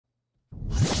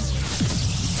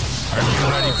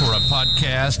Ready for a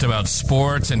podcast about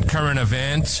sports and current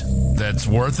events that's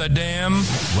worth a damn?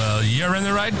 Well, you're in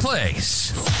the right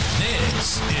place.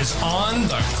 This is On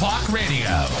the Clock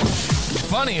Radio.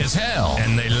 Funny as hell,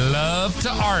 and they love to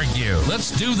argue.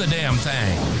 Let's do the damn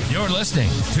thing. You're listening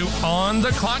to On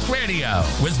the Clock Radio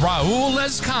with Raul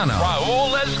Lezcano,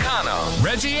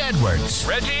 Reggie Edwards,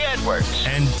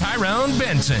 and Tyrone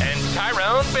Benson,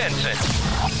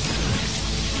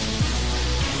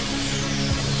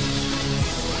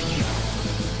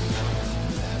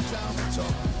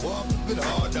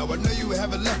 Hard. Now I know you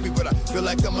haven't left me, but I feel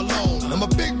like I'm alone. I'm a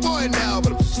big boy now,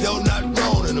 but I'm still not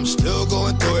grown, and I'm still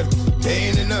going through it.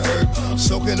 Pain and the hurt,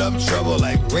 soaking up trouble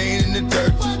like rain in the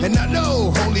dirt. And I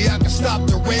know only I can stop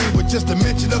the rain with just a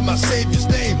mention of my Savior's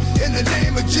name. In the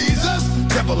name of Jesus,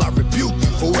 devil, I rebuke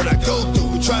you for what I go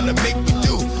through, trying to make me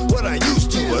do what I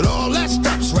used to, but all that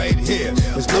stops right here.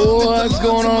 What's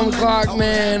going on the clock,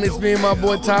 man? It's me and my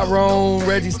boy Tyrone.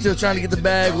 Reggie's still trying to get the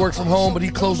bag, works from home, but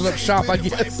he's closing up shop, I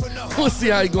guess. We'll see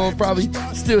how he's going. Probably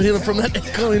still healing from that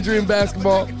ankle injury in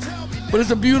basketball. But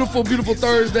it's a beautiful, beautiful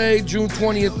Thursday, June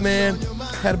 20th, man.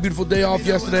 Had a beautiful day off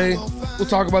yesterday. We'll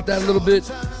talk about that a little bit.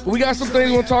 But we got some things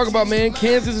we want to talk about, man.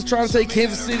 Kansas is trying to take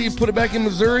Kansas City and put it back in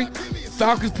Missouri.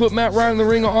 Falcons put Matt Ryan in the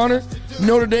Ring of Honor.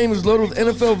 Notre Dame is loaded with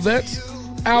NFL vets.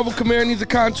 ALVIN KAMARA needs a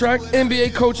contract.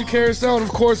 NBA coaching carousel. And,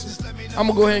 of course, I'm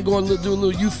going to go ahead and do a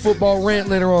little youth football rant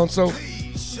later on. So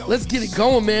let's get it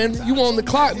going, man. You on the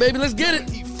clock, baby. Let's get it.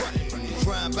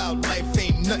 Crying about life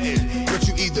ain't nothing, but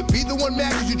you either be the one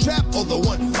mad 'cause you trap or the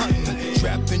one hunting.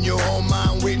 Trapped in your own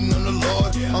mind, waiting on the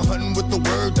Lord. I'm hunting with the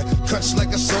word that cuts like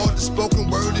a sword. The spoken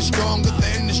word is stronger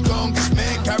than the strongest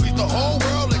man. Carries the whole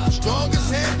world like the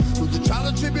strongest hand through the trial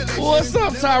and tribulation. What's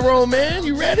up, Tyrone, man?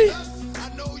 You ready?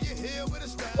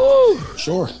 Ooh.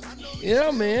 Sure.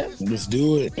 Yeah, man. Let's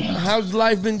do it. How's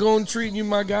life been going, treating you,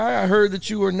 my guy? I heard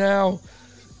that you are now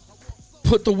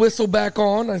put the whistle back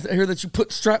on. I hear that you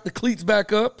strap the cleats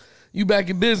back up. You back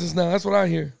in business now. That's what I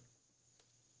hear.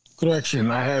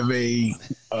 Correction. I have a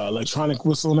electronic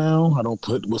whistle now. I don't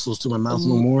put whistles to my mouth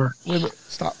no more. Wait a minute.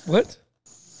 Stop. What?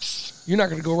 You're not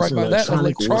going to go right by that.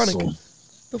 Electronic. Whistle.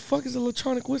 The fuck is an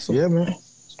electronic whistle? Yeah, man.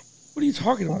 What are you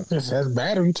talking about? It has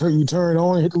battery. You turn it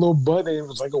on, hit the little button, and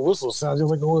it's like a whistle. Sounds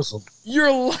just like a whistle.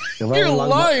 You're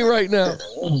lying right now.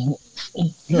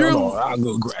 No, I'll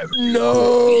go grab it.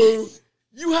 No.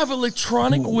 You have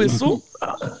electronic whistle?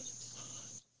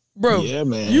 Bro, yeah,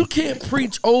 man. You can't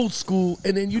preach old school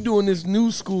and then you doing this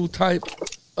new school type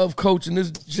of coaching,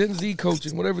 this Gen Z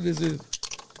coaching, whatever this is.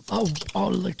 Oh,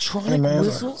 electronic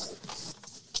whistle?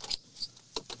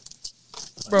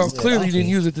 Bro, clearly you didn't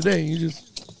use it today. You just...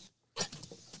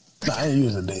 Nah, I didn't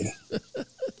use it today.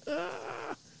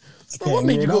 Bro, what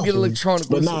made you go get electronic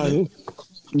whistle?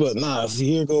 But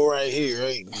see, here go right here,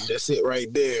 right? That's it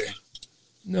right there.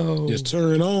 No. Just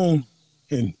turn it on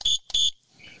and...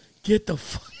 Get the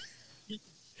fuck...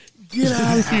 Get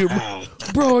out of here, bro.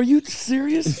 Bro, are you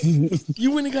serious?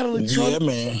 You went and got electronic? Yeah,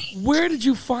 man. Where did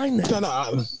you find that?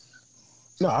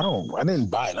 No, I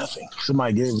didn't buy nothing.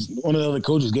 Somebody one of the other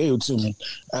coaches gave it to me.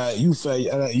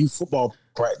 Youth football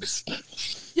practice.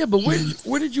 Yeah, but where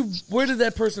did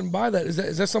that person buy that?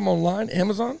 Is that something online?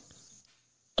 Amazon?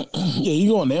 Yeah, you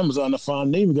go on Amazon to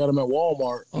find. They even got them at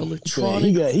Walmart.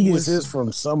 Electronic. He gets his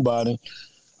from somebody.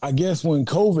 I guess when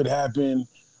COVID happened,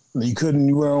 you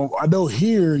couldn't. Well, I know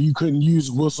here you couldn't use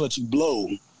a whistle that you blow.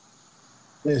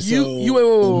 And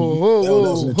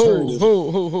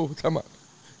whoa, time out.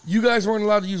 You guys weren't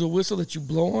allowed to use a whistle that you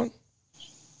blow on?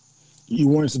 You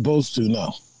weren't supposed to,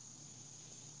 no.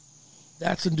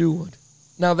 That's a new one.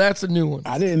 Now that's a new one.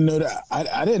 I didn't know that.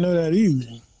 I didn't know that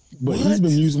either. But What? he's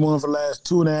been using one for the last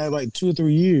 2 or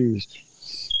 3 years.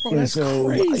 Bro, that's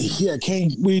crazy. Yeah,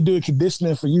 we do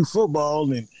conditioning for youth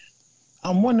football, and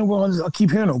I'm wondering I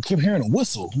keep hearing a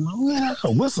whistle. That's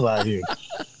a whistle out here.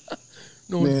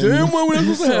 No, damn well we're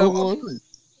not supposed to have one.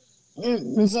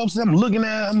 And so I'm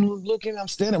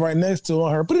standing right next to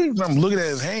her, but I'm looking at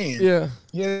his hand.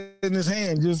 Yeah, in his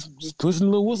hand, just pushing a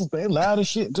little whistle thing, loud as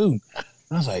shit too.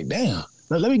 I was like, damn,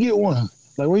 let me get one.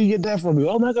 Like, where you get that from?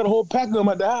 Oh, man, I got a whole pack of them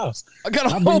at the house. I got a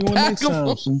whole pack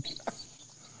of them.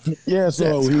 Yeah,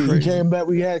 so he came back.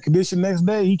 We had condition next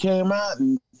day. He came out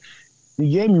and he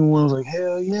gave me one. I was like,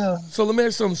 hell yeah. So let me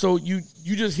ask you something. So you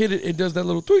just hit it. It does that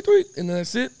little tweet, and then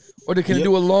that's it? Or can it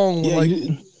do a long one?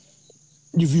 Yeah,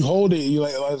 if you hold it, you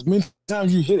like as many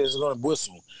times you hit it, it's gonna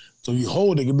whistle. So if you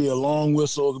hold it, it could be a long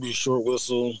whistle, it could be a short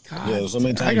whistle. God, so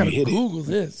many times you hit it. I gotta Google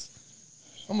this.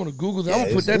 I'm gonna Google this. I'm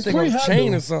gonna put that thing on a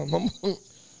chain or something.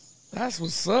 That's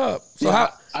what's up. So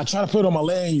I try to put it on my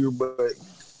lanyard, but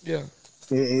yeah.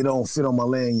 It don't fit on my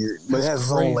lanyard, but it has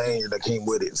its own lanyard that came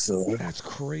with it. So that's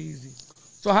crazy.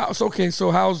 So how's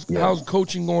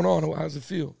coaching going on? How's it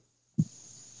feel?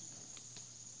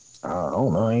 I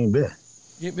don't know. I ain't been.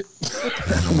 I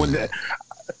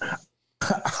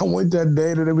went that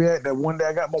day that we had, that one day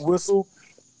I got my whistle.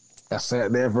 I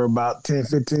sat there for about 10,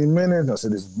 15 minutes. I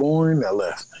said, it's boring. I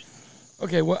left.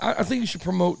 Okay, well, I think you should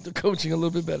promote the coaching a little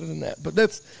bit better than that. But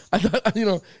I thought,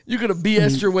 you could have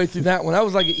BS'd your way through that one. That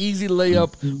was like an easy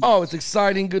layup. Oh, it's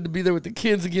exciting. Good to be there with the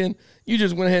kids again. You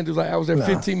just went ahead and was like, I was there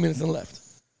 15 minutes and left.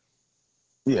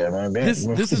 Yeah, man.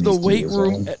 This is the weight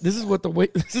room. Man. This is what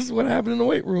happened in the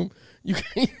weight room. You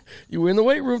were in the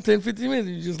weight room 10, 15 minutes.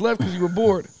 You just left because you were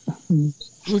bored.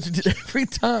 That's what you did every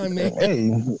time, man.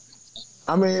 Hey,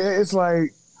 I mean, it's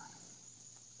like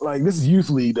this is youth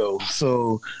league though,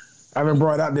 so I haven't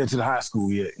brought it out there to the high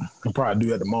school yet. I'll probably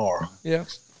do that tomorrow. Yeah.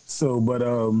 So, but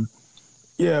the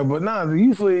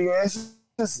youth league, man, it's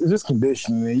just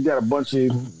conditioning. You got a bunch of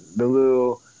the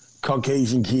little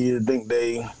Caucasian kids think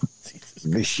they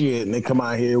the shit, and they come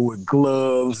out here with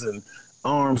gloves and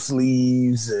arm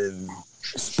sleeves and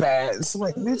spats. I'm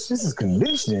like, bitch, this is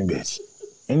conditioning, bitch,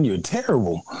 and you're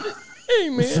terrible. Hey,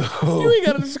 man, you ain't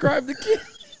got to describe the kid.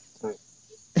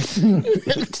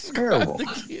 It's terrible.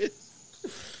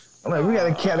 Like, we got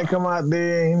a cat that come out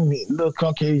there, little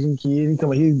Caucasian kid. He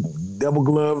come out, he's double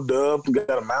gloved up,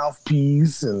 got a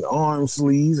mouthpiece and arm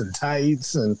sleeves and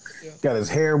tights, and got his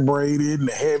hair braided and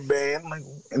a headband, like,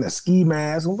 and a ski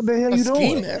mask. What the hell you doing? A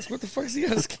ski mask? What the fuck is he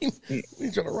got a ski mask?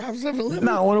 He trying to rob 7-Eleven?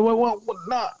 No, one of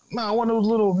those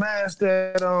little masks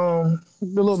that the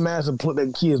little masks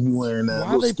that kids be wearing now.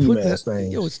 Why they ski put mask that?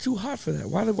 thing. Yo, it's too hot for that.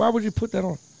 Why would you put that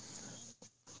on?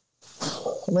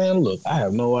 Man, look, I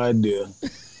have no idea.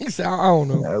 I don't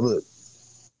know. Yeah, look,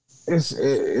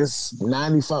 it's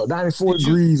 94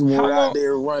 degrees when we're out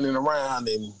there running around.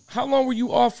 And how long were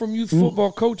you off from youth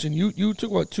football coaching? You took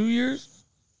what, 2 years?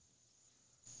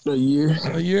 A year.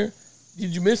 A year?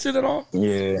 Did you miss it at all?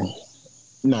 Yeah.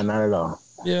 No, not at all.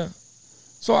 Yeah.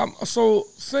 So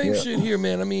same shit here,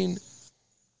 man. I mean,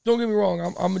 don't get me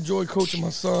wrong. I'm enjoy coaching my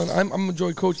son. I'm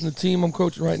enjoy coaching the team I'm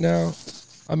coaching right now.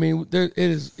 I mean, it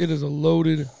is a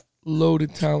loaded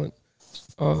talented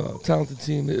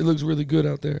team. It looks really good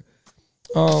out there.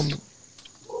 I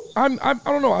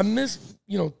don't know. I miss,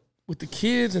 with the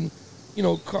kids and,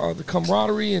 the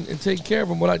camaraderie and taking care of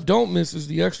them. What I don't miss is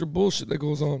the extra bullshit that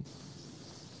goes on.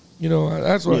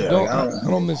 That's what I don't. I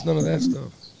don't miss none of that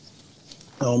stuff.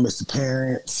 I don't miss the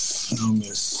parents. I don't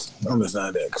miss none of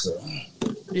that. So.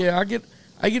 Yeah, I get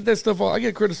that stuff. I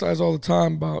get criticized all the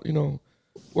time about,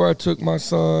 where I took my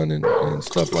son and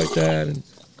stuff like that, and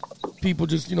people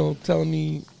just, telling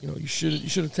me, you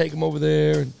should have taken him over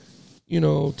there, and,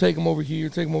 take him over here,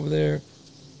 take him over there.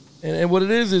 And what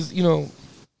it is,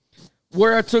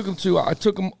 where I took him to, I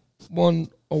took him one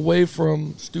away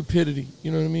from stupidity.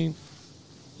 You know what I mean?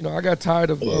 I got tired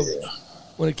of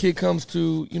when a kid comes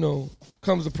to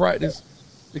practice,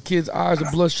 the kid's eyes are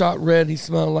bloodshot red, and he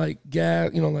smelling like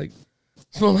gas,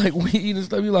 smell like weed and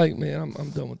stuff. You're like, man, I'm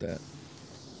done with that.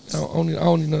 I don't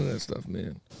need none of that stuff,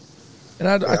 man. And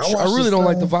I really don't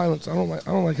like the violence. I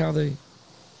don't like how they.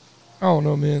 I don't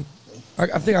know, man.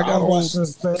 I think I got old.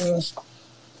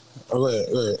 Go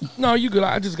ahead. No, you good.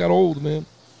 I just got old, man.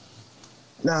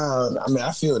 Nah, I mean,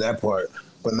 I feel that part.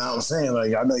 But now I'm saying,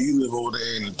 like, I know you live over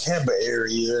there in the Tampa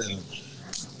area, and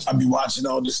I be watching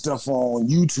all this stuff on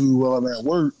YouTube while I'm at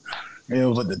work. And it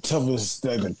was like the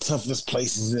toughest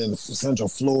places in Central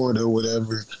Florida or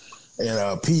whatever.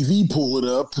 And PV pulled it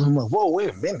up. I'm like, whoa, wait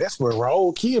a minute. That's where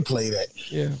Raul Kid played at.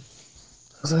 Yeah.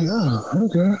 I was like, oh,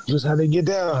 okay. Just how they get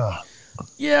down.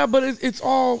 Yeah, but it's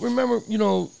all, remember,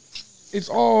 it's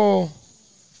all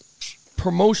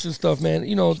promotion stuff, man.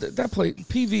 That play,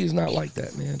 PV is not like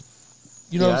that, man.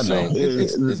 You know what I'm saying?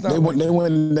 It's not they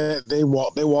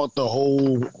walked the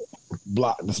whole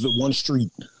block, the one street.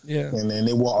 Yeah. And then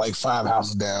they walked like 5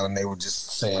 houses down, and they were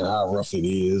just saying how rough it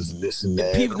is and this and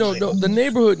that. The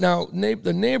neighborhood now.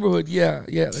 The neighborhood,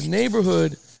 the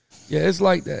neighborhood, it's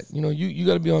like that. You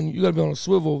got to be on a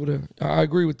swivel over there. I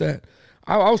agree with that.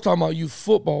 I was talking about youth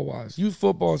football wise. Youth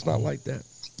football is not like that.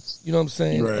 You know what I'm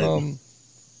saying? Right.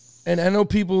 And I know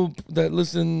people that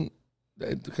listen,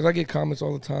 because I get comments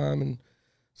all the time and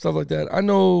stuff like that. I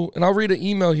know, and I'll read an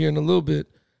email here in a little bit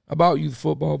about youth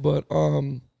football, but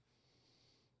I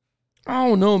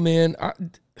don't know, man.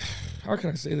 How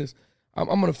can I say this? I'm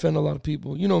gonna offend a lot of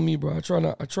people. You know me, bro. I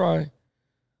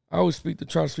always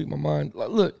try to speak my mind.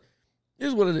 Look,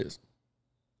 here's what it is.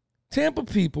 Tampa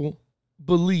people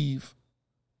believe,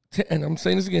 and I'm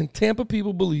saying this again, Tampa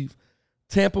people believe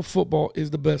Tampa football is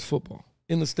the best football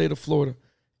in the state of Florida.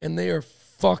 and they are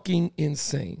fucking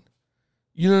insane.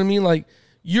 You know what I mean? Like,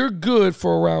 you're good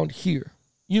for around here.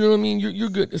 You know what I mean? You're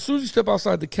good. As soon as you step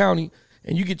outside the county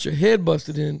and you get your head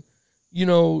busted in, you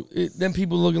know, then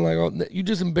people looking like, oh, you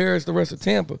just embarrassed the rest of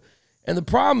Tampa. And the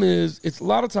problem is, it's a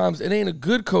lot of times it ain't a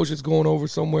good coach that's going over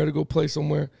somewhere to go play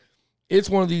somewhere. It's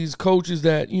one of these coaches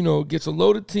that, you know, gets a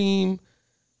loaded team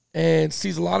and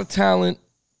sees a lot of talent,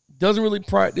 doesn't really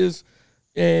practice,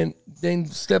 and then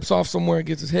steps off somewhere and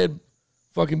gets his head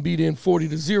fucking beat in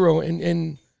 40-0.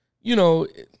 And you know,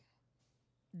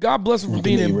 God bless him for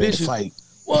being ambitious.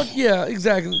 Well, yeah,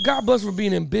 exactly. God bless him for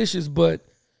being ambitious, but,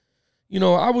 you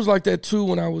know, I was like that too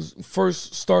when I was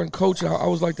first starting coaching. I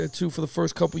was like that too for the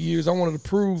first couple of years. I wanted to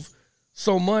prove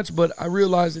so much, but I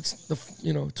realized it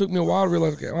took me a while to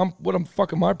realize, okay,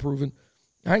 what am I proving?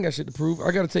 I ain't got shit to prove.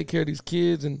 I got to take care of these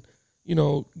kids and, you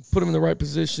know, put them in the right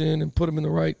position and put them in the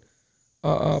right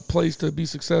place to be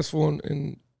successful.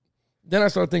 And then I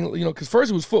started thinking, you know, because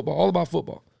first it was football, all about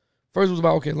football. First it was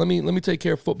about, okay, let me take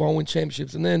care of football and win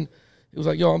championships. And then it was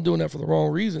like, yo, I'm doing that for the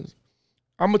wrong reasons.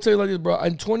 I'm going to tell you like this, bro.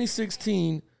 In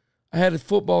 2016, I had a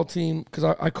football team because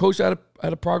I coached at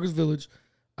a Progress Village.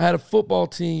 I had a football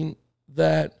team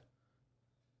that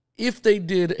if they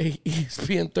did a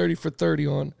ESPN 30 for 30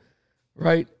 on,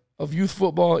 right, of youth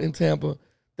football in Tampa,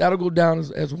 that'll go down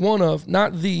as one of,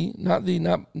 not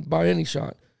by any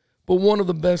shot, but one of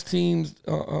the best teams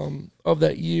of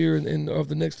that year and of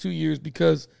the next 2 years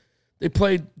because they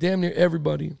played damn near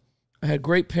everybody. I had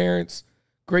great parents,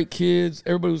 great kids.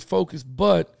 Everybody was focused,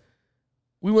 but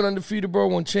we went undefeated, bro,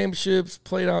 won championships,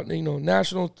 played out, you know,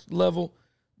 national level.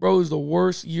 Bro, it was the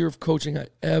worst year of coaching I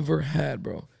ever had,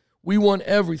 bro. We won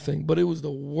everything, but it was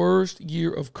the worst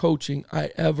year of coaching I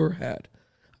ever had.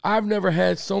 I've never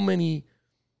had so many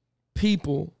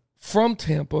people from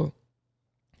Tampa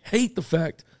hate the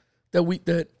fact that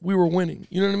we were winning.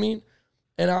 You know what I mean?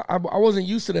 And I wasn't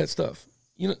used to that stuff.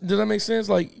 You know, does that make sense?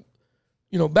 Like,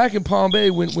 you know, back in Palm Bay,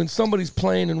 when somebody's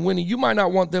playing and winning, you might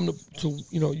not want them to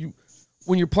you know,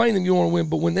 when you're playing them, you want to win.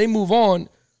 But when they move on,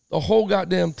 the whole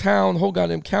goddamn town, the whole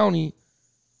goddamn county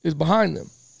is behind them.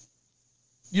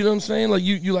 You know what I'm saying? Like,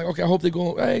 you like, okay, I hope they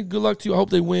go, hey, good luck to you. I hope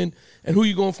they win. And who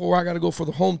you going for? I got to go for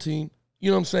the home team.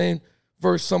 You know what I'm saying?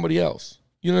 Versus somebody else.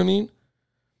 You know what I mean?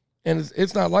 And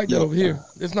it's not like that over here.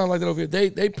 It's not like that over here.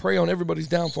 They prey on everybody's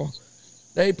downfall.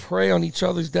 They prey on each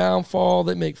other's downfall.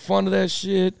 They make fun of that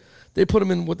shit. They put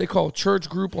them in what they call a church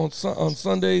group on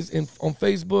Sundays on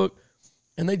Facebook,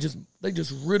 and they just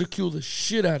ridicule the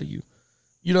shit out of you.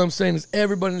 You know what I'm saying? It's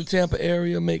everybody in the Tampa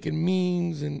area making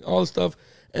memes and all this stuff.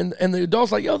 And the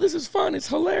adults like, yo, this is fun. It's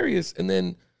hilarious. And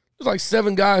then there's like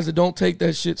 7 guys that don't take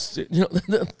that shit. You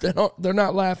know, they're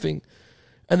not laughing.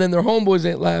 And then their homeboys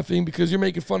ain't laughing because you're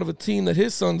making fun of a team that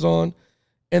his son's on.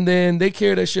 And then they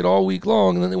carry that shit all week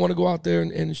long. And then they want to go out there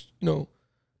and you know,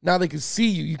 now they can see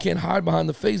you. You can't hide behind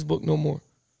the Facebook no more.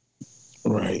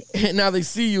 Right. And now they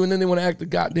see you and then they want to act a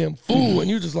goddamn fool. And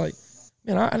you're just like,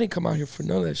 man, I didn't come out here for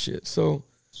none of that shit. So,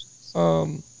 I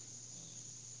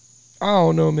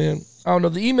don't know, man. I don't know.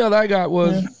 The email that I got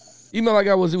was, it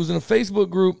was in a Facebook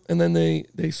group, and then they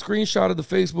screenshotted the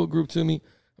Facebook group to me.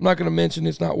 I'm not going to mention it.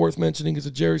 It's not worth mentioning. It's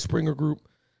a Jerry Springer group.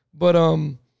 But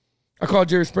I call it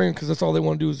Jerry Springer because that's all they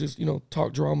want to do is just, you know,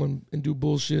 talk drama and do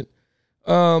bullshit.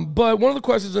 But one of the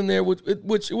questions in there,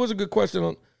 which it was a good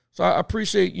question, so I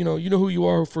appreciate, you know who you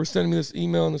are for sending me this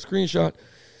email and the screenshot.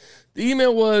 The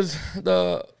email was,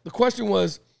 the question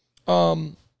was,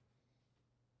 the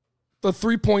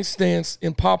 3-point stance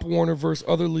in Pop Warner versus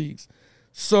other leagues.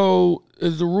 So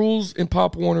is the rules in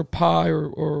Pop Warner pie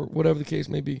or whatever the case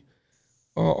may be?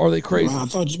 Are they crazy? Well, I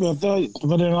thought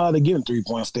they're not allowed to get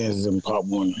 3-point stances in Pop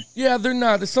Warner. Yeah, they're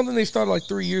not. It's something they started like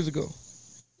 3 years ago.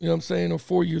 You know what I'm saying? Or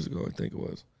 4 years ago, I think it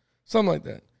was. Something like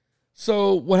that.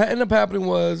 So what ended up happening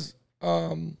was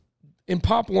in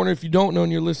Pop Warner, if you don't know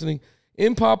and you're listening,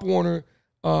 in Pop Warner,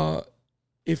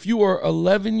 if you are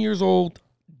 11 years old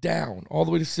down, all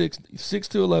the way to 6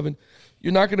 to 11,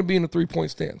 you're not going to be in a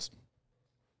 3-point stance.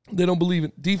 They don't believe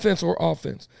in defense or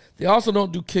offense. They also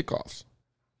don't do kickoffs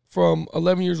from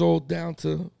 11 years old down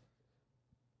to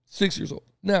 6 years old.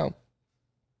 Now,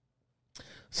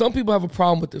 some people have a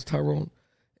problem with this, Tyrone,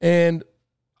 and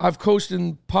I've coached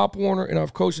in Pop Warner and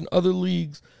I've coached in other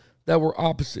leagues that were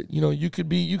opposite. You know, you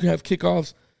could have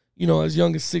kickoffs, you know, as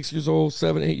young as 6 years old,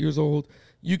 7, 8 years old.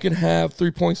 You can have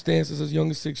 3-point stances as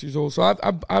young as 6 years old. So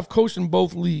I've coached in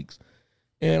both leagues,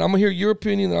 and I'm gonna hear your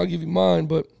opinion, and I'll give you mine.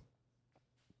 But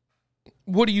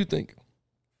what do you think?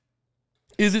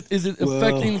 Is it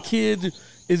affecting the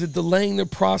kids? Is it delaying their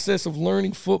process of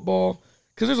learning football?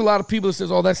 Because there's a lot of people that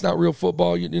says, "Oh, that's not real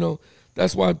football." You know,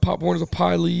 that's why Pop Warner's a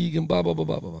pie league and blah blah blah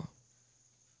blah blah.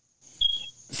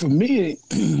 For me,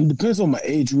 it depends on my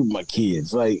age group, my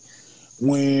kids. Like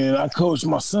when I coached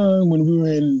my son, when we were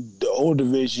in the old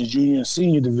divisions, junior and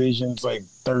senior divisions, like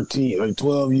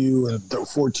 12U and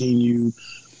 14U,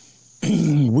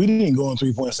 we didn't go in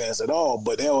 3-point stance at all,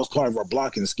 but that was part of our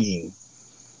blocking scheme.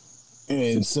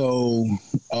 And so,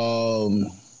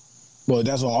 but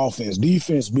that's on offense.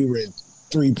 Defense, we were at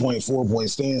 3-point, 4-point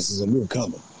stances, and we were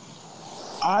coming.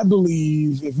 I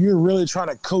believe if you're really trying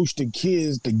to coach the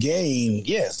kids the game,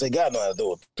 yes, they got to know how to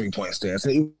do a 3-point stance.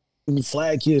 They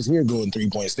flag kids here going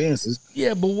 3-point stances.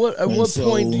 Yeah, but at what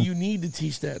point do you need to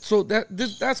teach that? So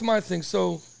that's my thing.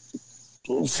 So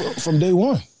from day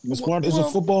one, it's a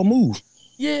football move.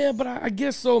 Yeah, but I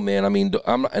guess so, man. I mean,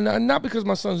 and not because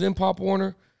my son's in Pop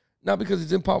Warner, not because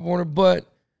he's in Pop Warner, but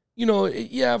you know,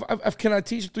 yeah. Can I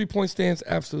teach a 3-point stance?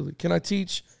 Absolutely. Can I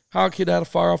teach how a kid how to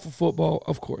fire off a football?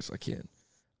 Of course, I can.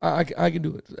 I can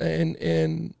do it.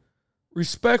 And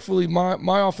respectfully,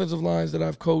 my offensive lines that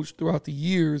I've coached throughout the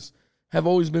years have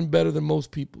always been better than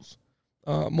most people's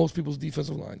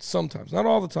defensive lines. Sometimes, not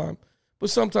all the time, but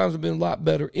sometimes have been a lot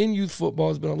better. In youth football,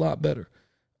 has been a lot better.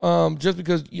 Just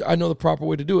because I know the proper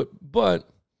way to do it. But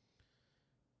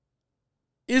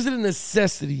is it a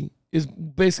necessity is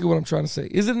basically what I'm trying to say.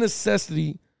 Is it a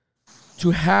necessity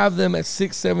to have them at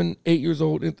 6, 7, 8 years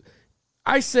old?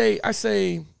 I say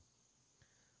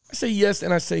yes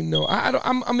and I say no.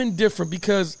 I'm indifferent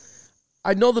because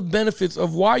I know the benefits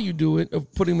of why you do it,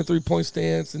 of putting them in 3-point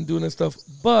stance and doing that stuff,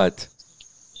 but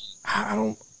I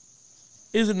don't.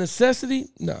 Is it a necessity?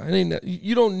 No, it ain't that.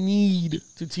 You don't need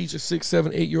to teach a 6,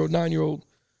 7, 8-year-old, 9-year-old,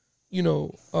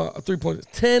 a 3-point.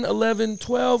 10, 11,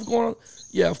 12 going on.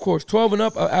 Yeah, of course. 12 and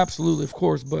up, absolutely, of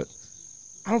course. But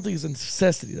I don't think it's a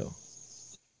necessity, though.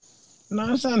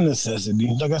 No, it's not a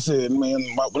necessity. Like I said, man,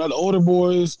 when the older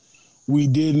boys, we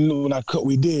didn't get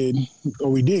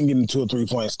into a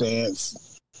 3-point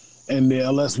stance. And then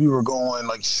unless we were going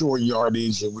like short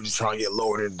yardage and we're just trying to get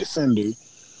lower than the defender.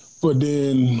 But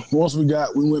then once we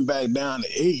went back down to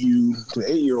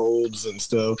 8-year-olds and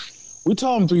stuff, we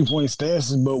taught them 3-point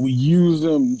stances, but we used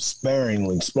them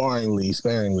sparingly,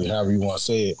 however you want to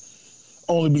say it.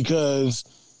 Only because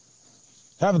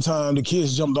half the time the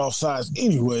kids jumped off sides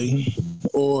anyway,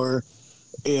 or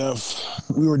if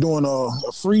we were doing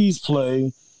a freeze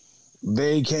play,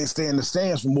 they can't stay in the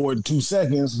stance for more than 2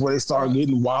 seconds before they start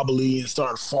getting wobbly and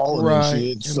start falling and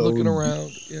shit. And looking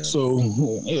around. Yeah. So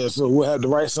we'll have the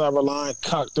right side of our line,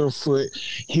 cock their foot,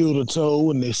 heel to toe,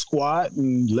 and they squat,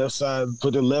 and left side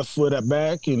put their left foot at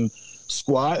back and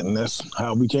squat, and that's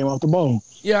how we came off the ball.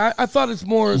 Yeah, I thought it's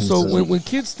more so when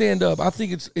kids stand up, I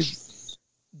think it's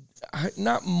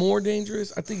not more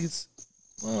dangerous. I think it's,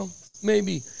 well,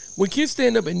 maybe. When kids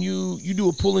stand up and you do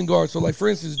a pulling guard, so like for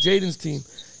instance, Jaden's team,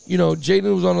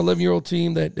 Jaden was on an 11-year-old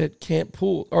team that can't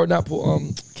pull, or not pull,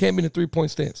 can't be in a 3-point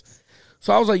stance.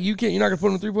 So I was like, you're not going to put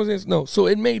him in a 3-point stance? No. So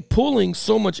it made pulling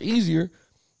so much easier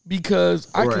because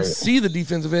I can see the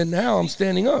defensive end now. I'm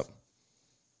standing up.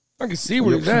 I can see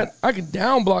where he's at. I can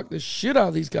down block the shit out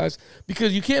of these guys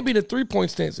because you can't be in a 3-point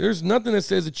stance. There's nothing that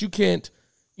says that you can't,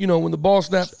 when the ball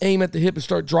snaps, aim at the hip and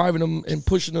start driving them and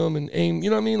pushing them and aim.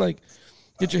 You know what I mean? Like,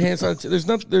 get your hands on it. There's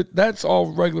nothing. That's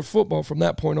all regular football from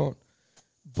that point on.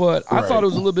 But I thought it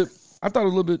was a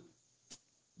little bit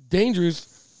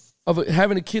dangerous of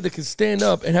having a kid that can stand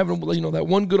up and having, that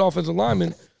one good offensive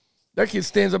lineman. That kid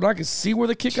stands up and I can see where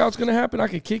the kick out's going to happen. I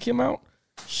can kick him out.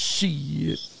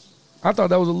 Shit. I thought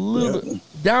that was a little bit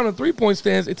down in 3-point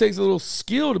stance. It takes a little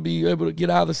skill to be able to get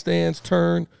out of the stance,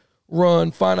 turn,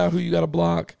 run, find out who you got to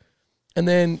block. And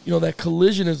then, that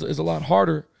collision is a lot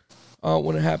harder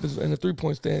when it happens in a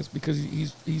 3-point stance because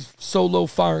he's so low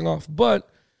firing off. But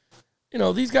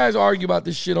these guys argue about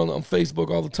this shit on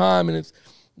Facebook all the time, and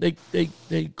they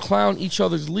clown each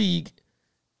other's league,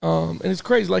 and it's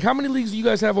crazy. Like, how many leagues do you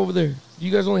guys have over there? Do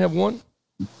you guys only have one?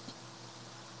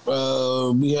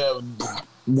 We have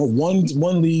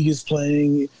one league is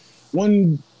playing.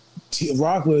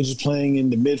 Rockledge is playing in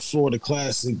the Mid-Florida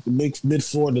Classic, the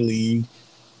Mid-Florida League,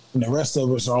 and the rest of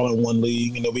us are all in one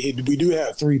league. We do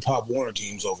have 3 Pop Warner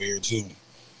teams over here too.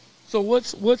 So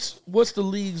what's the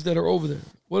leagues that are over there?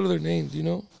 What are their names, do you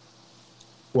know?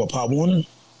 What, Pop Warner?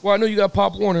 Well, I know you got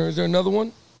Pop Warner. Is there another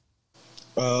one?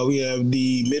 We have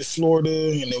the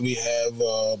Mid-Florida, and then we have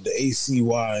the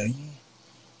ACY,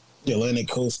 the Atlantic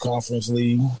Coast Conference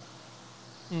League.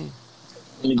 And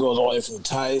it goes all the way from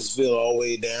Titusville all the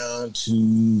way down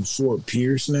to Fort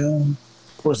Pierce now.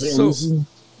 Of course,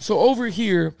 so over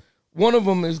here, one of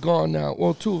them is gone now.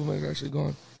 Well, 2 of them are actually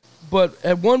gone. But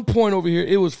at one point over here,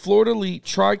 it was Florida Elite,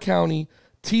 Tri-County,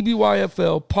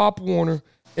 TBYFL, Pop Warner,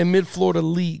 and Mid-Florida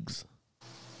Leagues.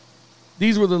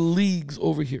 These were the leagues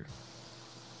over here.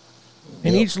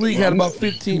 And each league had about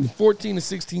 14 to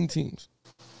 16 teams.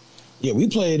 Yeah, we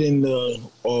played in the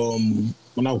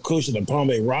when I was coaching the Palm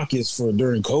Bay Rockets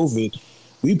during COVID.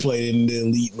 We played in the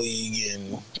Elite League,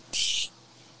 and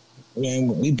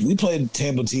man, we played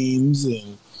Tampa teams,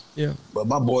 and but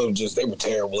my boy they were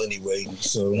terrible anyway.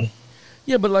 So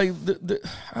yeah, but like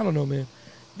I don't know, man.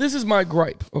 This is my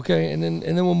gripe, okay, and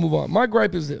then we'll move on. My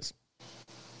gripe is this: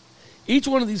 each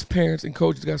one of these parents and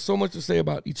coaches got so much to say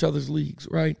about each other's leagues,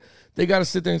 right? They got to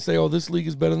sit there and say, oh, this league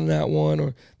is better than that one,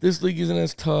 or this league isn't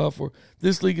as tough, or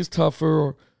this league is tougher,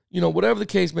 or, whatever the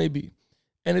case may be.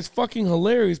 And it's fucking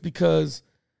hilarious because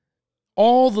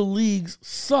all the leagues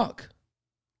suck.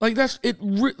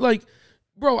 Like,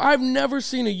 bro, I've never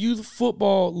seen a youth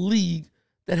football league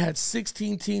that had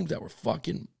 16 teams that were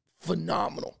fucking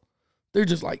phenomenal. They're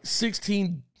just like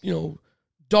 16,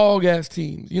 dog-ass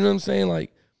teams. You know what I'm saying?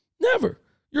 Like, never.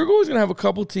 You're always going to have a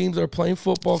couple teams that are playing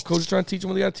football. Coaches trying to teach them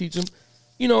what they got to teach them.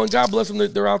 And God bless them,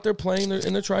 they're out there playing,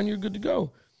 and they're trying, you're good to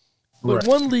go. But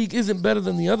one league isn't better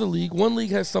than the other league. One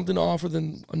league has something to offer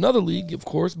than another league, of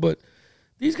course. But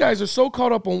these guys are so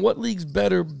caught up on what league's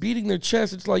better, beating their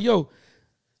chest. It's like, yo,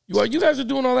 you guys are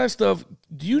doing all that stuff.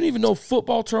 Do you even know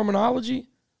football terminology?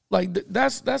 Like,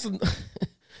 that's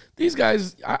these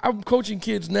guys, I'm coaching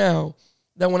kids now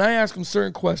that when I ask them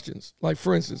certain questions, like,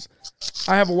 for instance,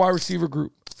 I have a wide receiver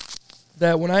group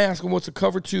that when I ask them what's a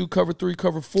cover 2, cover 3,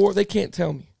 cover 4, they can't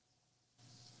tell me.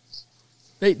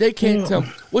 They can't tell me.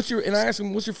 And I ask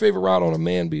them, what's your favorite route on a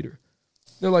man beater?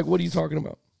 They're like, what are you talking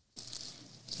about?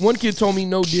 One kid told me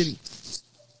no diddy.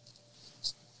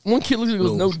 One kid literally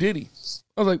goes, no diddy.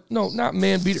 I was like, no, not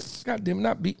man beater. God damn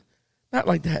it, not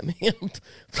like that, man. I'm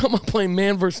talking about playing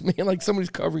man versus man, like somebody's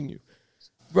covering you.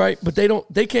 Right? But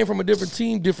they came from a different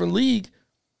team, different league.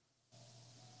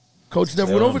 Coaches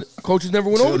never went over this they don't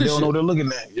shit. know what they're looking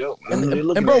at. Yep.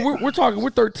 And bro, we're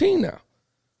 13 now.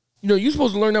 You're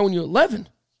supposed to learn that when you're 11.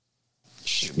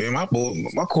 Man, my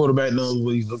quarterback knows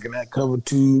what he's looking at. Cover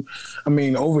 2. I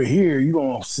mean, over here, you're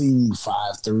going to see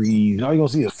 5-3. All you're going to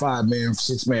see is 5-man,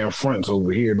 6-man fronts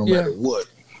over here, no matter what.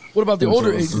 What about the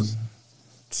older ages?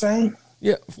 Same.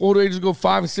 Yeah, older ages go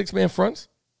 5 and 6-man fronts?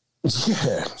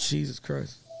 Yeah. Jesus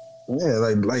Christ. Yeah,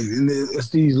 like it's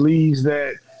these leagues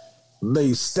that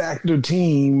they stack their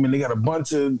team and they got a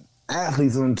bunch of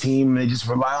athletes on the team and they just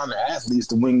rely on the athletes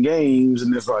to win games,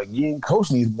 and it's like you ain't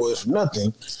coaching these boys for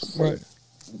nothing. Right.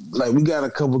 Like we got a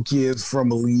couple kids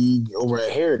from a league over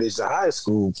at Heritage, the high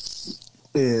school,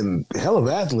 and hell of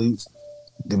athletes,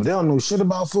 but they don't know shit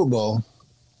about football.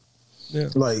 Yeah.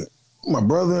 Like my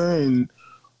brother and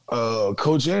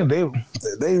Coach James,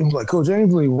 they like Coach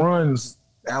James really runs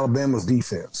Alabama's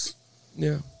defense.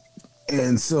 Yeah.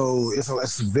 And so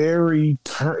it's very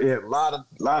a lot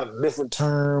of different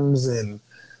terms and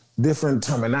different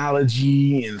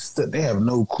terminology and stuff. They have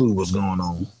no clue what's going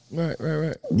on. Right.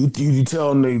 You tell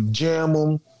them they jam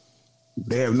them,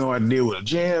 they have no idea what a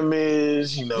jam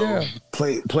is.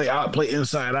 Play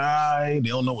inside eye. They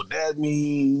don't know what that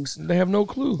means. They have no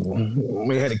clue.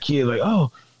 We had a kid like,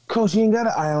 oh, coach, he ain't got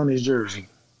an eye on his jersey.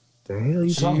 The hell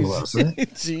you talking about, son?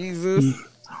 Jesus.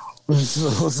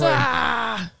 So it's like,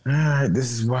 all right,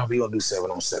 this is why we gonna do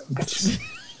 7-on-7 bitches.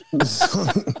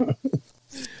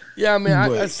 Yeah,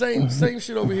 man. Same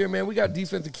shit over here, man. We got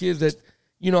defensive kids that,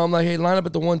 I'm like, hey, line up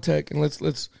at the one tech and let's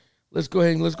go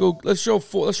ahead and let's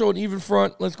show an even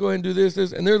front. Let's go ahead and do this,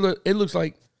 and it looks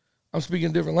like I'm speaking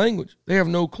a different language. They have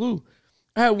no clue.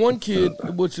 I had one kid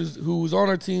who was on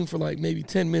our team for like maybe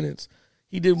 10 minutes.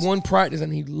 He did one practice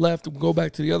and he left to go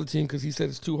back to the other team because he said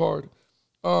it's too hard.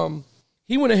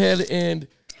 He went ahead and,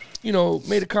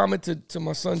 made a comment to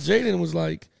my son Jaden and was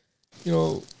like,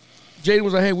 Jaden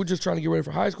was like, hey, we're just trying to get ready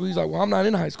for high school. He's like, well, I'm not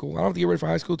in high school. I don't have to get ready for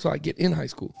high school until I get in high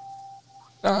school.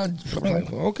 I was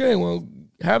like, well, okay, well,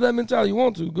 have that mentality you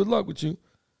want to. Good luck with you.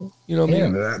 You know what I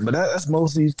mean? But that's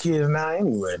most of these kids now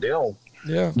anyway. They don't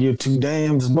give two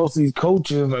damns. Most of these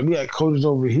coaches, like we got coaches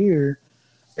over here,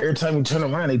 every time you turn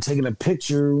around, they taking a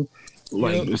picture,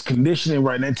 like it's conditioning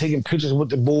right now, taking pictures with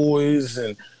the boys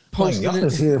and posting. Like, y'all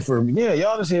just here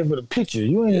for the picture.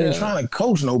 You ain't even trying to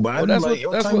coach nobody.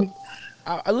 Well,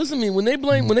 listen to me, when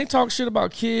they talk shit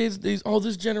about kids, this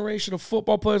generation of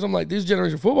football players, I'm like, this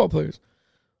generation of football players.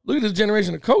 Look at this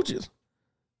generation of coaches.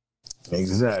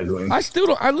 Exactly.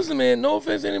 Listen, man, no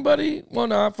offense to anybody. Well,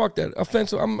 no, fuck that.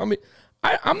 Offensive.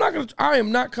 I am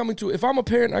not coming to, if I'm a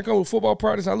parent and I go to football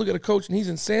practice and I look at a coach and he's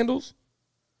in sandals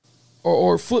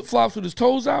or flip-flops with his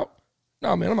toes out.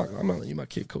 No, man, I'm not letting you my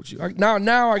kid coach you.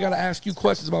 Now I got to ask you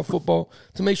questions about football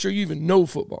to make sure you even know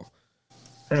football.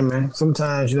 Hey, man,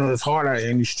 sometimes, it's hard out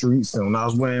in the streets. And when I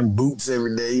was wearing boots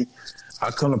every day,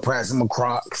 I come to practice in my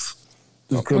Crocs.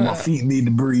 Just because my feet need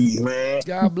to breathe, man.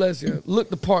 God bless you. Look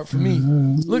the part for me.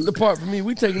 Look the part for me.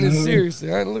 We taking this seriously.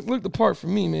 Look the part for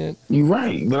me, man. You're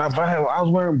right. But if I was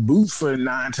wearing boots for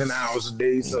 9-10 hours a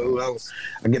day, so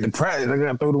I get to practice. I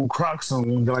got to throw them Crocs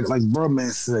on. Like bro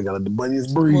man said, I got to let the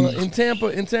bunnies breathe. Well, in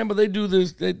Tampa, they do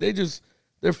this.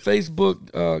 They're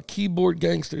Facebook keyboard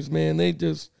gangsters, man. They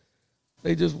just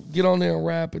get on there and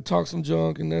rap and talk some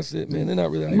junk, and that's it, man. They're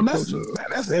not really out coaching.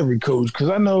 That's every coach, because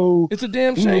I know it's a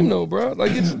damn shame, though, bro.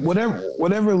 Like it's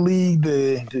whatever league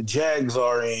the Jags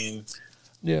are in.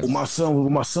 Yeah, my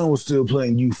son was still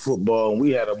playing youth football, and we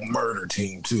had a murder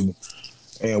team too,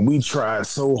 and we tried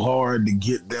so hard to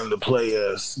get them to play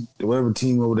us. Whatever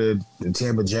team over there, the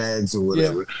Tampa Jags or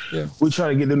whatever. Yeah. We tried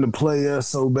to get them to play us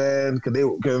so bad because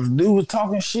they was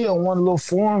talking shit on one of the little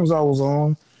forums I was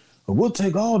on. We'll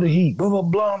take all the heat, blah, blah,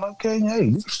 blah. I'm like, okay, hey,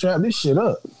 we can strap this shit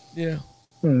up. Yeah.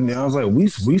 And I was like, we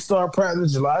start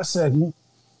practice July 2nd.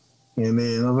 And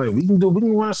then I was like, we can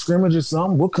run a scrimmage or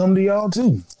something. We'll come to y'all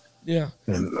too. Yeah.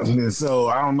 And so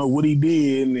I don't know what he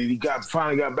did. And then he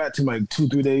finally got back to me like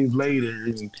 2-3 days later.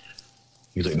 And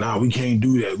he's like, nah, we can't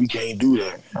do that. We can't do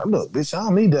that. Look, bitch, I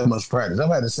don't need that much practice.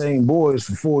 I've had the same boys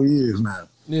for 4 years now.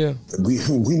 Yeah. We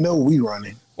know we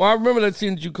running. Well, I remember that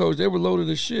team that you coached. They were loaded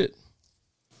as shit.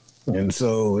 And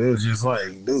so it was just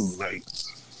like, dude, like,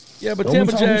 yeah, but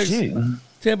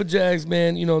Tampa Jags,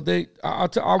 man, you know,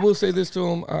 I will say this to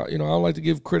them, you know, I don't like to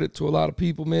give credit to a lot of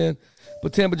people, man,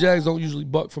 but Tampa Jags don't usually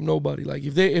buck from nobody. Like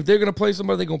if they're gonna play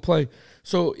somebody, they're gonna play.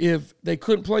 So if they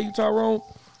couldn't play you, Tyrone,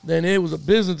 then it was a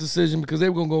business decision because they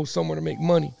were gonna go somewhere to make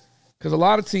money. Because a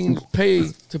lot of teams pay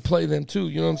to play them too.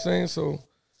 You know what I'm saying? So,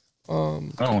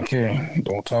 I don't care.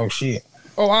 Don't talk shit.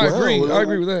 Oh, I agree. I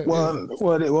agree with that. Well,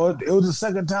 it was the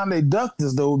second time they ducked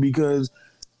us though, because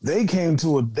they came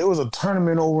to there was a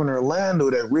tournament over in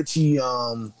Orlando that Richie,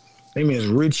 name is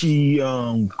Richie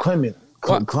Clement.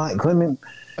 Clement.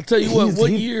 I tell you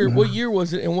what year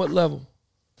was it and what level?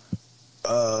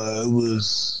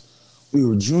 We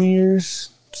were juniors,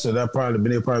 so they probably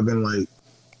been like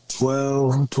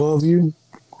 12 years.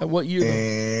 At what year?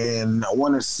 And I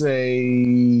want to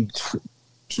say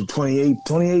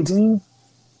 2018.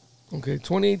 Okay,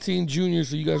 2018 juniors,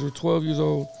 so you guys were 12 years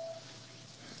old.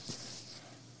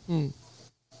 I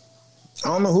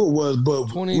don't know who it was, but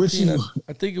 2018, Richie,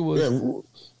 I think it was. Yeah,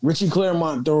 Richie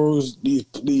Claremont throws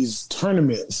these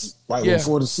tournaments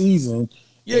before the season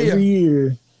every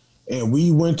year, and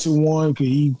we went to one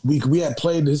because we had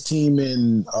played this team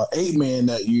in 8-man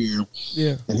that year.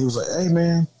 Yeah, and he was like, "Hey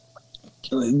man,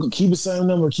 keep the same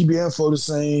number, keep your info the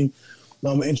same.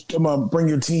 I'm gonna bring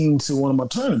your team to one of my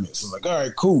tournaments." I was like, all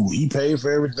right, cool. He paid for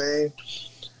everything,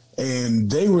 and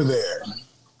they were there,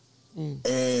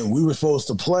 and we were supposed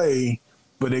to play,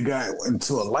 but it got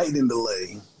into a lightning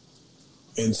delay,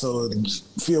 and so the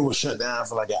field was shut down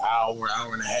for like an hour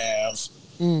and a half,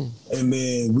 and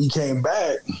then we came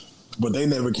back, but they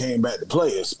never came back to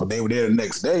play us. But they were there the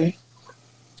next day,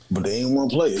 but they didn't want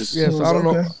to play us. Yes, I don't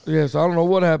know. Yes, I don't know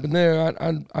what happened there.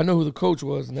 I know who the coach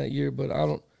was in that year, but I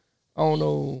don't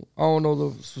know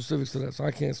the specifics to that, so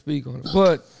I can't speak on it.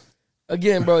 But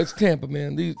again, bro, it's Tampa,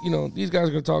 man. These guys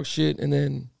are gonna talk shit, and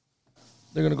then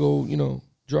they're gonna go,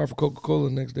 drive for Coca-Cola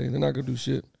the next day. They're not gonna do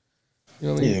shit. You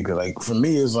know what I mean? Yeah, because like for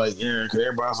me, it's like because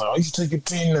everybody's like, "Oh, you should take your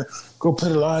team to go play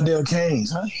the Lauderdale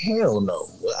Canes." Hell no,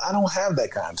 I don't have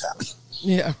that kind of time.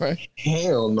 Yeah, right.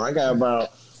 Hell no, I got about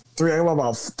 3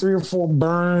 or 4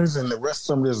 burns, and the rest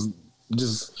of them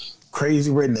just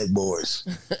crazy redneck boys.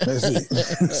 That's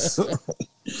it.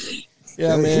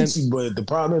 Yeah, man. Hit you, but the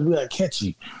problem is we gotta catch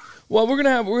you. Well, we're gonna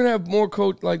have more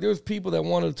coach. Like there's people that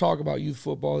wanted to talk about youth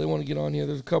football. They want to get on here.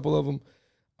 There's a couple of them,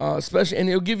 especially, and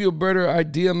it'll give you a better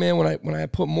idea, man. When I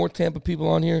put more Tampa people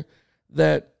on here,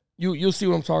 that you'll see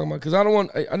what I'm talking about. Because I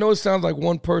know it sounds like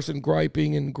one person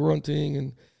griping and grunting,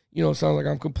 and it sounds like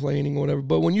I'm complaining or whatever.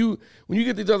 But when you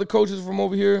get these other coaches from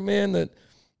over here, man, that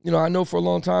I know for a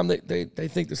long time they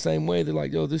think the same way. They're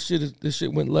like, yo, this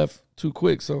shit went left too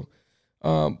quick. So,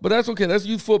 but that's okay. That's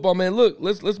youth football, man. Look,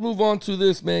 let's move on to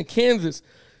this, man. Kansas.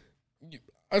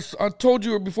 I told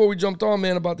you before we jumped on,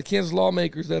 man, about the Kansas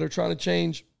lawmakers that are trying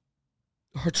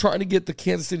to get the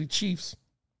Kansas City Chiefs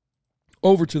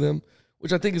over to them,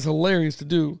 which I think is hilarious to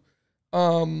do.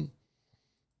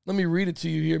 Let me read it to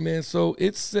you here, man. So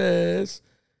it says,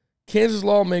 Kansas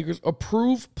lawmakers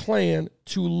approve plan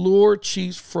to lure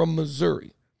Chiefs from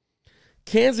Missouri.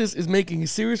 Kansas is making a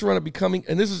serious run at becoming,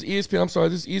 and this is ESPN,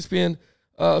 this is ESPN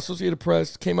Associated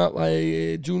Press, came out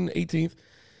like June 18th,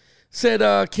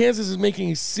 said Kansas is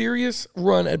making a serious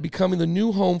run at becoming the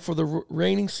new home for the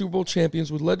reigning Super Bowl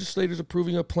champions, with legislators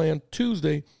approving a plan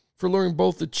Tuesday for luring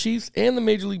both the Chiefs and the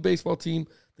Major League Baseball team,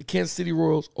 the Kansas City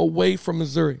Royals, away from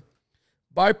Missouri.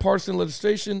 Bipartisan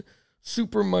legislation,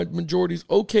 supermajorities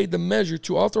okayed the measure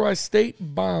to authorize state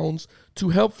bonds to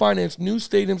help finance new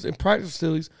stadiums and practice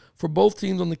facilities for both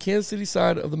teams on the Kansas City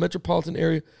side of the metropolitan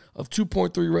area of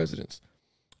 2.3 residents.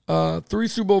 3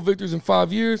 Super Bowl victories in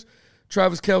 5 years,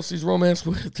 Travis Kelce's romance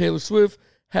with Taylor Swift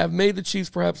have made the Chiefs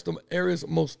perhaps the area's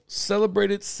most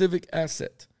celebrated civic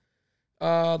asset.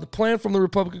 The plan from the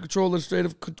Republican-controlled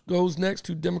legislative goes next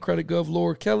to Democratic Gov.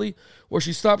 Laura Kelly, where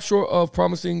she stopped short of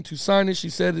promising to sign it.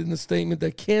 She said in the statement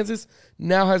that Kansas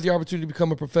now has the opportunity to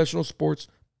become a professional sports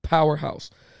powerhouse.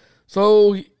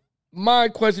 So my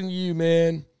question to you,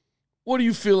 man, what do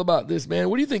you feel about this, man?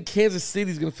 What do you think Kansas City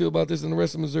is going to feel about this and the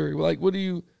rest of Missouri? Like, what do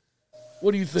you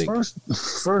think?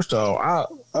 First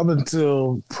off, up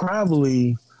until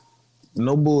probably,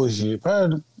 no bullshit,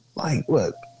 probably like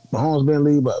what? Mahomes been in the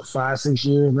league about 5-6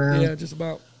 years now. Yeah, just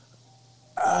about.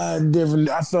 I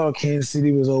thought Kansas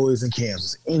City was always in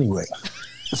Kansas. Anyway,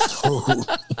 so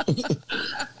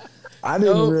I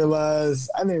didn't realize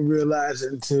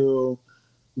until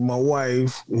my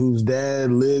wife, whose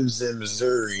dad lives in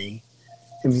Missouri,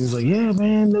 and he was like, "Yeah,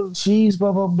 man, the Chiefs,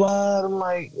 blah blah blah." I'm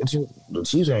like, "The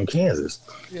Chiefs are in Kansas."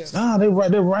 Yeah. Nah, they're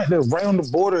right on the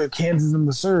border of Kansas and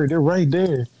Missouri. They're right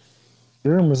there.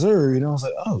 They're in Missouri, and I was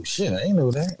like, "Oh shit, I ain't know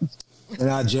that." And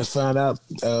I just found out.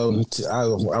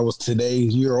 I was today a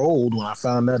year old when I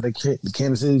found out the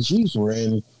Kansas City Chiefs were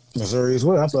in Missouri as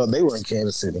well. I thought they were in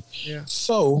Kansas City. Yeah.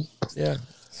 So yeah,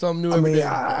 something new every day.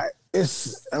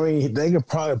 They could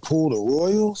probably pull the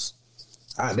Royals.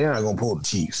 They're not gonna pull the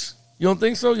Chiefs. You don't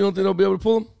think so? You don't think they'll be able to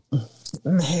pull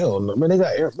them? Hell no, man. They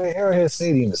got Arrowhead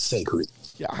Stadium is sacred.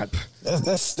 Yeah,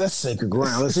 that's sacred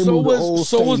ground. So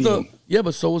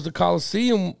was the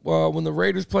Coliseum when the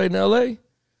Raiders played in L.A. and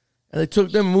they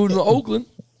took them and moved them to Oakland.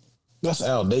 That's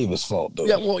Al Davis' fault, though.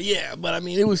 Yeah, well, yeah, but I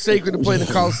mean, it was sacred to play in the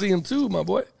Coliseum too, my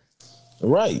boy.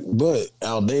 Right, but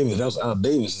Al Davis. That's the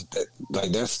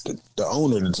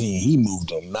owner of the team. He moved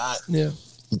them, not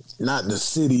the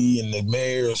city and the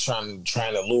mayor's trying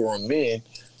to lure them in.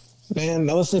 Man,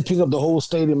 let's say pick up the whole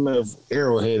stadium of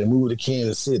Arrowhead and move it to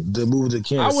Kansas City.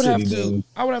 I would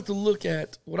have to look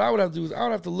at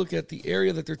the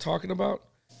area that they're talking about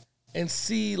and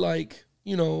see, like,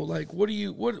 you know, like what are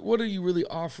you really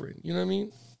offering? You know what I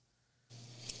mean?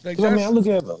 Like, I look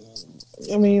at,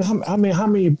 how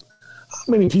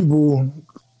many people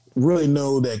really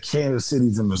know that Kansas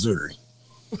City's in Missouri?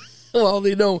 Well,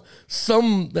 they know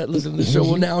some that listen to the show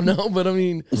will now know, but I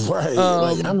mean, right?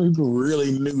 How many people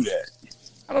really knew that?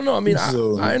 I don't know. I mean,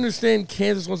 I understand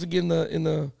Kansas wants to get in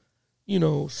the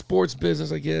sports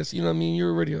business. I guess you know what I mean.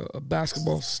 You're already a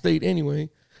basketball state anyway.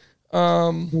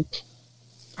 I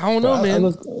don't know,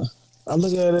 man. I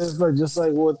look at it as just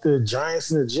like what the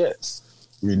Giants and the Jets.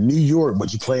 You're in New York,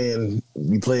 but you play in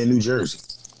New Jersey.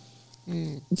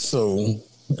 So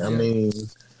I mean.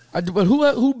 But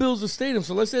who builds the stadium?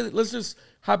 So let's just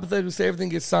hypothetically say everything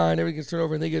gets signed, everything gets turned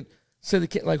over, and they get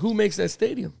said who makes that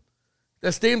stadium?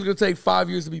 That stadium's gonna take 5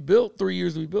 years to be built, 3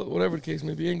 years to be built, whatever the case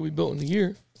may be. It ain't gonna be built in a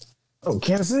year. Oh,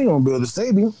 Kansas City gonna build the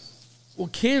stadium. Well,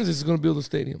 Kansas is gonna build a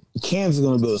stadium. Kansas is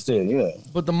gonna build a stadium, yeah.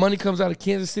 But the money comes out of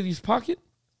Kansas City's pocket?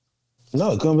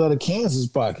 No, it comes out of Kansas'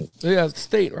 pocket. Yeah, it's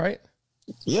state, right?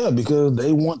 Yeah, because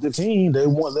they want the team. They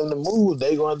want them to move.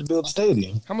 They're going to have to build a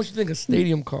stadium. How much do you think a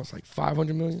stadium costs? Like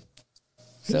 $500 million?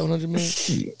 $700 million?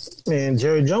 Shit. Man,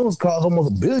 Jerry Jones cost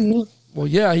almost $1 billion. Well,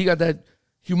 yeah, he got that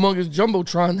humongous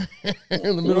jumbotron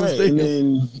in the middle of the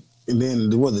stadium. And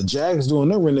then what the Jags doing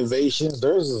their renovations,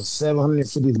 there's a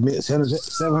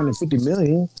 $750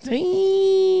 million.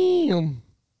 Damn.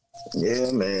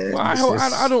 Yeah, man.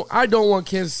 Well, I don't want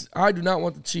Kansas. I do not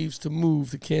want the Chiefs to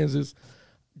move to Kansas.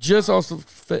 Just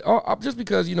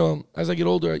because, you know, as I get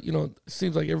older, you know, it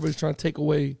seems like everybody's trying to take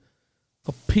away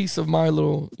a piece of my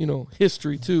little, you know,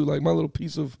 history too, like my little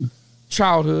piece of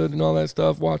childhood and all that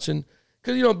stuff. Watching,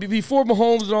 because you know, before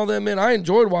Mahomes and all that, man, I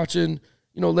enjoyed watching,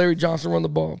 you know, Larry Johnson run the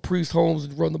ball, Priest Holmes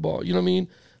run the ball. You know what I mean?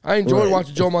 I enjoyed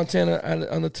watching Joe Montana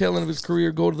on the tail end of his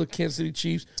career go to the Kansas City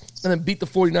Chiefs and then beat the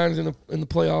 49ers in the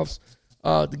playoffs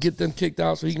to get them kicked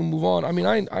out so he can move on. I mean,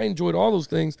 I enjoyed all those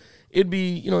things. It'd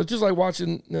be, you know, it's just like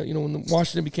watching, you know, when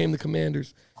Washington became the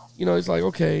Commanders. You know, it's like,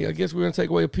 okay, I guess we're going to take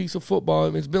away a piece of football. I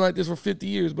mean, it's been like this for 50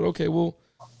 years, but okay, well,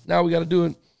 now we got to do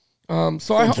it.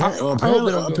 So I hope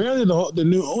apparently the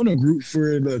new owner group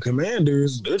for the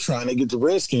Commanders, they're trying to get the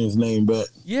Redskins name back.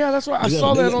 Yeah, that's right. I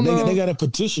saw that on They got a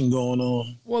petition going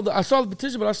on. Well, I saw the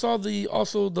petition, but I saw the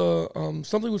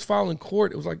something was filed in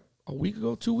court. It was like a week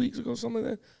ago, 2 weeks ago, something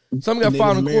like that. Something got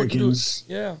filed in court to do it.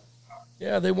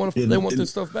 Yeah, they want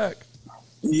this stuff back.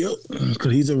 Yep,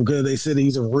 because they said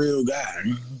he's a real guy.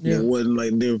 Yeah. It wasn't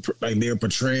like they're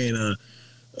portraying a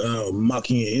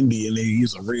mocking an Indian.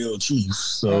 He's a real chief.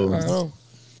 So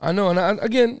I know,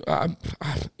 and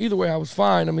either way, I was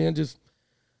fine. I mean, I just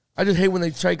hate when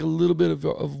they take a little bit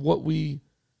of what we,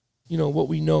 what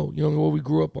we know, what we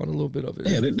grew up on, a little bit of it.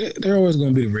 Yeah, they're always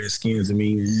going to be the Redskins. I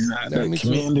mean, the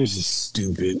Commanders is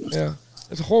stupid. Yeah,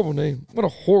 it's a horrible name. What a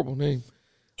horrible name.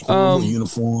 Horrible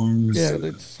uniforms. Yeah,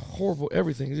 it's horrible.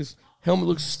 Everything. Just helmet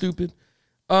looks stupid.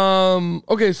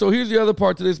 Okay, so here's the other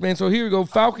part to this, man. So here we go.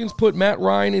 Falcons put Matt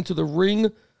Ryan into the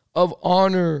Ring of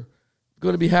Honor.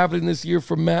 Going to be happening this year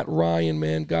for Matt Ryan,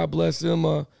 man. God bless him.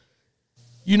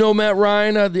 Matt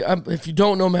Ryan. If you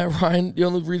don't know Matt Ryan, the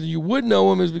only reason you would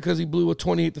know him is because he blew a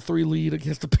 28-3 lead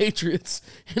against the Patriots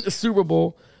in the Super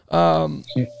Bowl.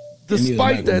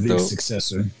 Despite that, though,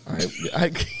 successor.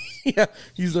 Yeah,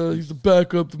 he's a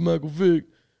backup to Michael Vick.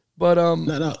 But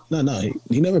no.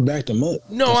 He never backed him up.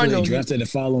 No, I know. They drafted the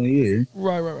following year.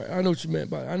 Right. I know what you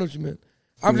meant.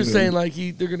 I'm just saying, like,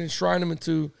 they're going to enshrine him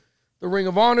into the Ring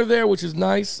of Honor there, which is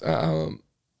nice.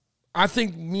 I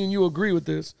think me and you agree with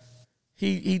this.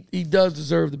 He does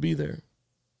deserve to be there.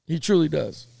 He truly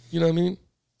does. You know what I mean?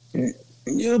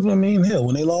 Yeah, but I mean, hell,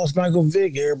 when they lost Michael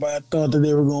Vick, everybody thought that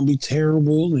they were going to be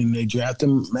terrible, and they drafted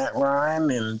Matt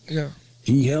Ryan, and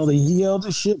he held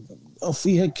the ship.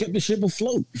 He had kept the ship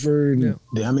afloat for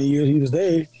how many years he was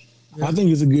there. Yeah. I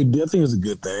think it's a good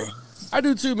thing. I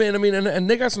do too, man. I mean, and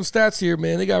they got some stats here,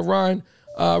 man. They got Ryan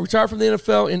retired from the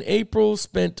NFL in April,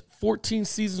 spent 14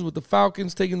 seasons with the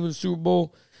Falcons, taking them to the Super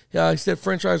Bowl. He set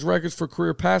franchise records for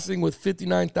career passing with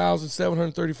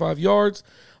 59,735 yards,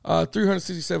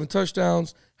 367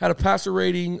 touchdowns, had a passer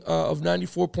rating of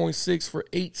 94.6 for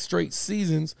 8 straight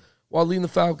seasons, while leading the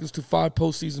Falcons to 5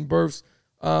 postseason berths,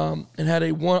 and had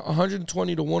a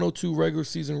 120-102 regular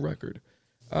season record.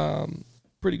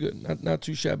 Pretty good, not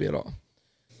too shabby at all.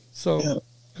 So,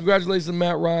 congratulations to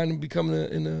Matt Ryan and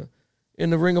becoming in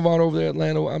the Ring of Honor over there at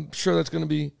Atlanta. I'm sure that's going to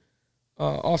be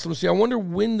awesome to see. I wonder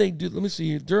when they do. Let me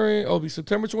see. It'll be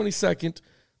September 22nd,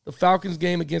 the Falcons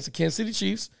game against the Kansas City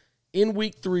Chiefs. In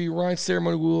Week 3, Ryan's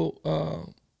ceremony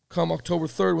will come October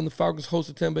 3rd when the Falcons host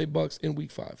the Tampa Bay Bucks in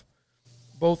Week 5.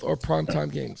 Both are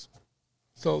primetime games.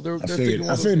 So I figured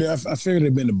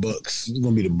it'd been the Bucks. It's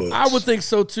gonna be the Bucks. I would think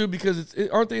so too, because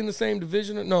aren't they in the same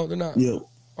division? No, they're not. Yeah,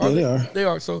 they are. They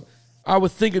are. So I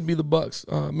would think it'd be the Bucks.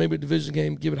 Maybe a division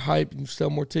game, give it hype, and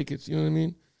sell more tickets. You know what I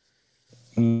mean?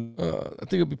 I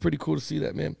think it'd be pretty cool to see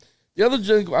that, man. The other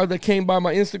joke that came by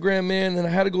my Instagram, man, and I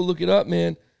had to go look it up,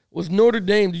 man, was Notre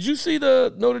Dame. Did you see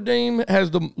the Notre Dame has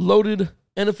the loaded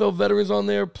NFL veterans on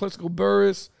there? Plexico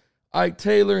Burress, Ike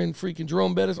Taylor, and freaking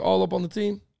Jerome Bettis all up on the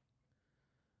team?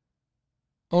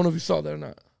 I don't know if you saw that or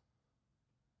not.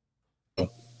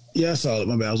 Yeah, I saw it.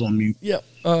 My bad, I was on mute. Yeah.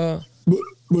 But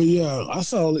yeah, I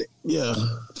saw it. Yeah.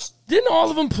 Didn't all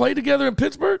of them play together in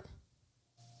Pittsburgh?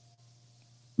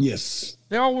 Yes.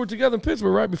 They all were together in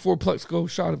Pittsburgh right before Plexico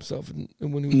shot himself and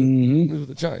when he was with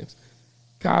the Giants.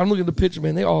 God, I'm looking at the picture,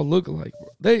 man. They all look alike,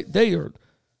 bro. They are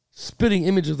spitting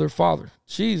image of their father.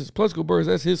 Jesus. Plexico Burress,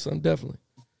 that's his son, definitely.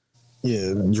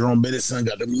 Yeah, Jerome Bettis' son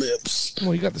got them lips.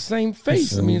 Well, he got the same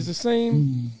face. I mean, it's the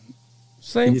same.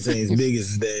 He's as big as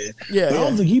his dad. Yeah, but I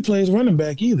don't think he plays running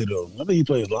back either, though. I think he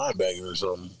plays linebacker or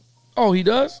something. Oh, he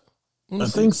does? I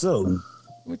think so. Let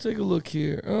me take a look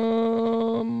here.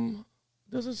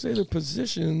 Doesn't say their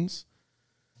positions.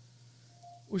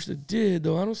 Wish they did,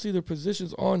 though. I don't see their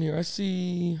positions on here. I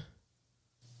see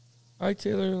Ike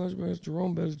Taylor,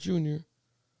 Jerome Bettis Jr.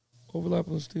 Overlap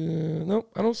on the nope,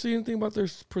 I don't see anything about their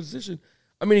position.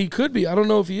 I mean, he could be. I don't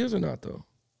know if he is or not, though.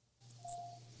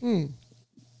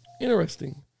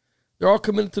 Interesting. They're all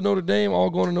committed to Notre Dame, all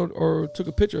going to Notre, or took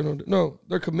a picture of Notre Dame. No,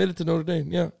 they're committed to Notre Dame,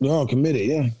 yeah. They're all committed,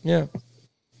 yeah. Yeah.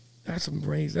 That's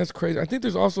amazing. That's crazy. I think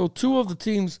there's also 2 of the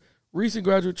team's recent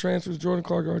graduate transfers, Jordan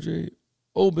Clark and R.J.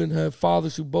 Oben, have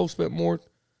fathers who both spent more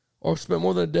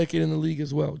than a decade in the league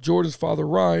as well. Jordan's father,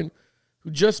 Ryan, who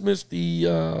just missed the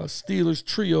Steelers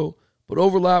trio, but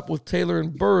overlapped with Taylor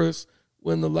and Burress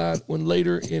when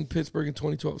later in Pittsburgh in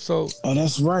 2012. So,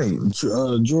 that's right.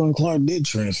 Jordan Clark did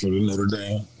transfer to Notre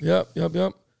Dame. Yep.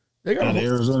 They got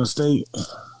Arizona State.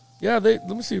 Yeah, let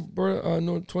me see.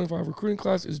 25 recruiting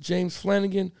class is James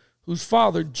Flanagan, whose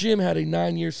father, Jim, had a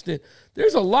 9-year stint.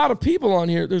 There's a lot of people on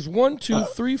here. There's 1, 2,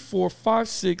 3, 4, 5,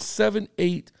 6, 7,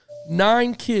 8,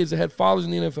 9 kids that had fathers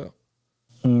in the NFL.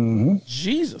 Mm-hmm.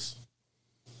 Jesus.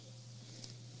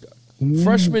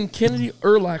 Freshman Kennedy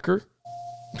Urlacher.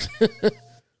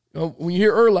 When you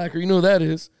hear Urlacher, you know who that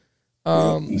is.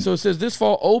 So it says this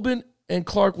fall, Oben and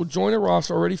Clark will join a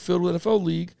roster already filled with NFL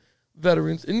league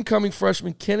veterans. Incoming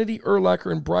freshmen Kennedy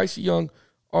Urlacher and Bryce Young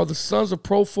are the sons of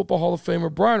Pro Football Hall of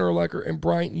Famer Brian Urlacher and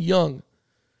Bryant Young.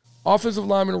 Offensive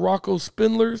lineman Rocco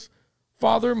Spindler's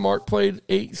father, Mark, played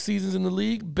 8 seasons in the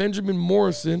league. Benjamin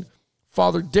Morrison,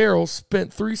 father Darrell,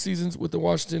 spent 3 seasons with the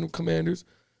Washington Commanders.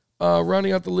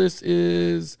 Rounding out the list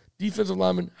is defensive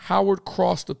lineman Howard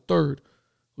Cross III,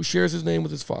 who shares his name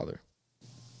with his father.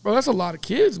 Bro, that's a lot of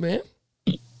kids, man.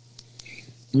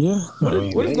 Yeah.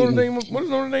 What is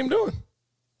Notre Dame doing?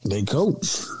 They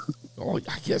coach. Oh,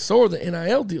 I guess so. Are the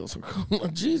NIL deals?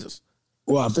 Jesus.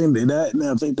 Well, I think their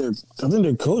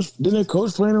coach. Didn't their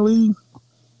coach play in the league?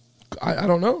 I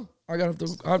don't know. I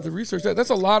have to research that. That's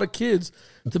a lot of kids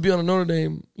to be on a Notre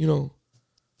Dame,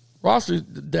 roster.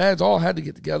 The dads all had to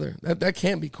get together. That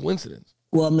can't be coincidence.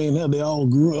 Well, I mean, they all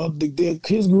grew up. Their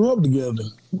kids grew up together.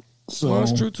 So well,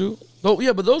 that's true too. Oh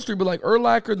yeah, but those 3, but like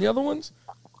Urlacher and the other ones,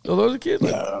 those are kids.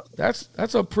 Like, yeah.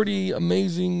 That's a pretty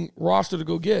amazing roster to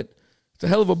go get. It's a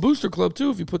hell of a booster club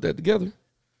too if you put that together.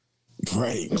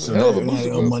 Right. So that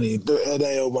NIL money, the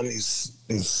NIL money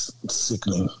is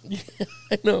sickening. Yeah,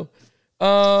 I know.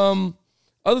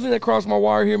 Other thing that crossed my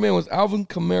wire here, man, was ALVIN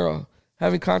KAMARA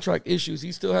having contract issues.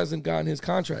 He still hasn't gotten his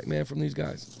contract, man, from these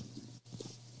guys.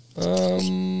 I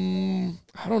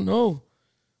don't know.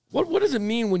 What does it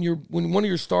mean when one of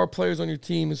your star players on your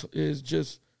team is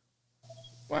just?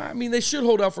 Well, I mean, they should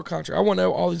hold out for contract. I want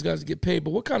all these guys to get paid, but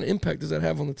what kind of impact does that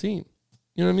have on the team?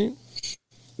 You know what I mean?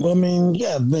 Well, I mean, you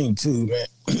got to think too, man.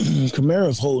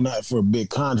 Kamara's holding out for a big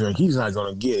contract. He's not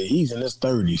gonna get it. He's in his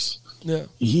 30s. Yeah.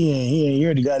 He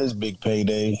already got his big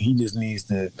payday. He just needs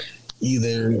to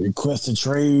either request a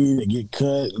trade or get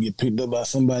cut and get picked up by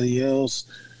somebody else.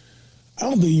 I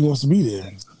don't think he wants to be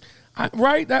there.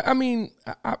 Right? I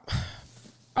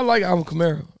like Alvin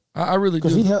Kamara. I really do.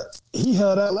 Because he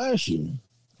held out last year.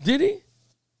 Did he?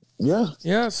 Yeah.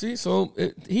 Yeah, see? So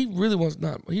he really must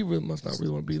not really want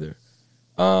to be there.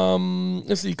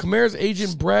 Let's see. Kamara's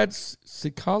agent, Brad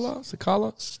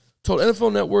Sikala, told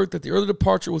NFL Network that the early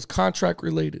departure was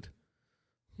contract-related.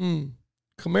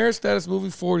 Kamara's status moving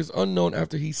forward is unknown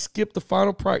after he skipped the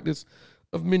final practice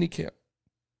of minicamp.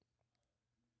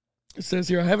 It says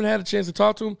here, I haven't had a chance to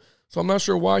talk to him, so I'm not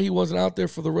sure why he wasn't out there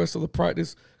for the rest of the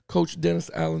practice, Coach Dennis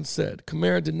Allen said.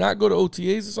 Kamara did not go to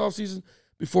OTAs this offseason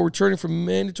before returning from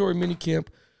mandatory minicamp,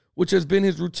 which has been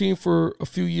his routine for a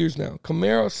few years now.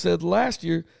 Kamara said last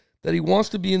year that he wants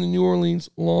to be in the New Orleans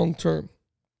long term.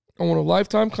 I want a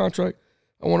lifetime contract.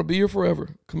 I want to be here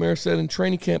forever, Kamara said in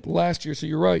training camp last year. So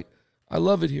you're right. I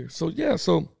love it here. So, yeah,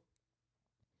 so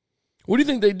what do you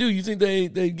think they do? You think they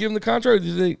give him the contract, or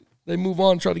do they move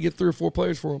on and try to get 3 or 4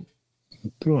 players for him?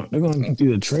 They're going to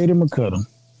either trade him or cut him.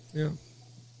 Yeah.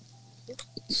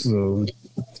 So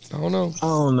I don't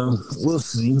know. We'll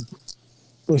see.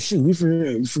 Well, shoot, we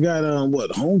forgot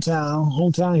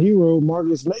hometown hero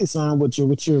Marcus May signed with your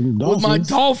Dolphins. With my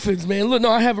Dolphins, man. Look,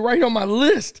 no, I have it right on my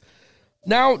list.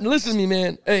 Now, listen to me,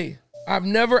 man. Hey, I've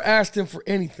never asked him for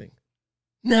anything.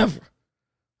 Never.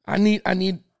 I need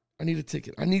a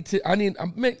ticket. I need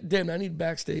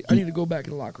backstage. I need to go back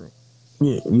in the locker room.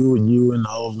 Yeah, you and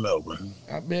all of Melbourne.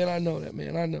 Man, I know that,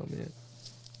 man. I know, man.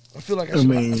 I feel like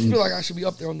I should be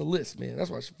up there on the list, man. That's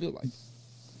what I should feel like.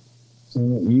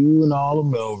 You and all of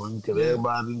Melbourne, because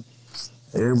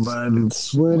everybody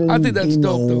sweating. I think that's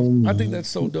dope, though. I think that's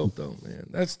so dope, though, man.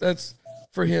 That's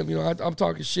for him. I'm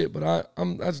talking shit, but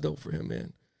that's dope for him,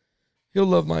 man. He'll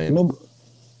love Miami.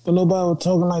 But nobody was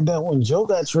talking like that when Joe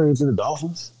got traded to the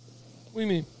Dolphins. What do you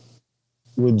mean?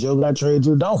 When Joe got traded to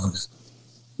the Dolphins,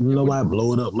 nobody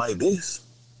blow it up like this.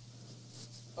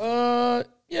 Yeah,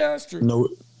 that's true. No,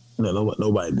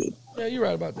 nobody did. Yeah, you're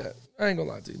right about that. I ain't gonna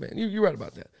lie to you, man. You're right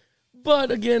about that.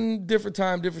 But again, different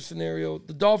time, different scenario.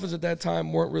 The Dolphins at that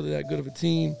time weren't really that good of a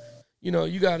team.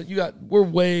 We're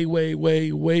way, way,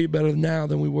 way, way better now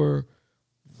than we were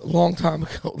a long time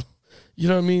ago. You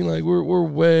know what I mean? Like we're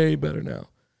way better now.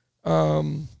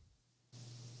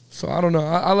 So I don't know.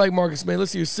 I like Marcus May.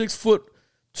 Let's see, 6 foot,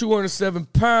 207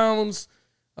 pounds.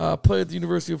 Played at the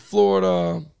University of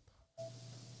Florida.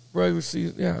 Regular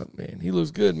season. Yeah, man. He looks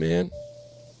good, man.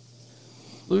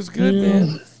 Looks good,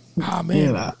 man.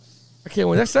 Man. I can't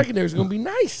wait. That secondary is going to be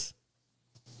nice.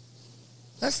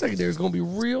 That secondary is going to be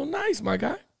real nice, my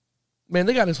guy. Man,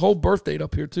 they got his whole birth date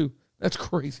up here, too. That's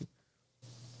crazy.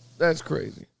 That's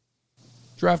crazy.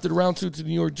 Drafted round 2 to the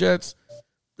New York Jets,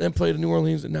 then played in New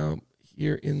Orleans, and now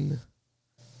here in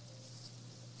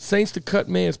Saints to cut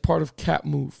May as part of cap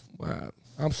move. Wow.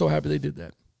 I'm so happy they did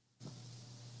that.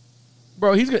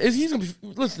 Bro, he's gonna be,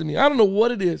 listen to me. I don't know what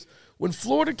it is. When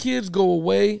Florida kids go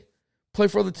away, play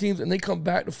for other teams, and they come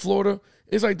back to Florida,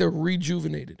 it's like they're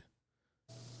rejuvenated.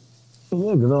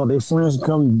 Yeah, because all their friends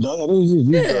come.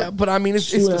 But I mean,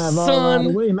 it's the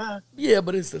sun. Yeah,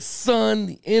 but it's the sun,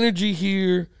 the energy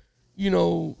here. You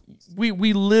know,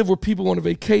 we live where people want a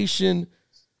vacation.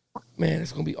 Man,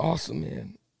 it's gonna be awesome,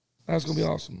 man. That's gonna be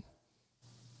awesome.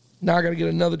 Now I gotta get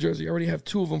another jersey. I already have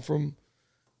 2 of them from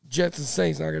Jets and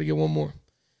Saints. Now I gotta get 1 more.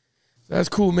 That's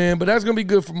cool, man. But that's gonna be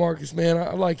good for Marcus, man.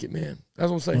 I like it, man. That's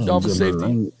what I'm saying. Dolphin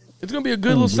safety. It's gonna be a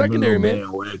good little secondary, man.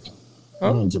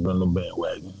 I don't jump on no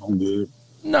bandwagon. I'm good.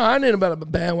 No, I ain't about a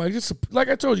bandwagon. Just like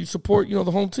I told you, support the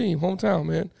home team, hometown,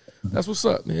 man. That's what's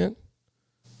up, man.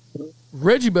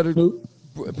 Reggie better.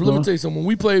 Let me tell you something. When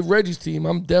we play Reggie's team,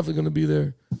 I'm definitely gonna be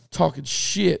there talking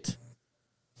shit.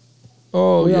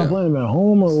 Oh yeah. Y'all playing at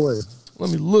home or what? Let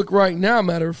me look right now.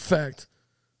 Matter of fact.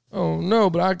 Oh no,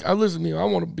 but I listen to me. I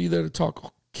want to be there to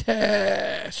talk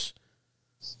cash.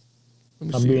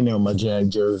 I'm being there with my Jag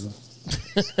jersey.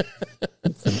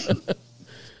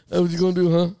 That's what you gonna do,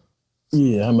 huh?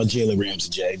 Yeah, I'm a Jalen Ramsey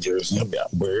Jag jersey. I'll be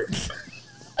out bird.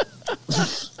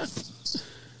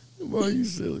 Boy, you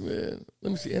silly, man.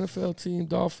 Let me see. NFL team,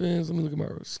 Dolphins. Let me look at my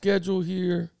schedule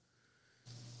here.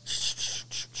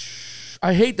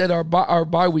 I hate that our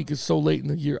bye week is so late in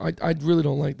the year. I really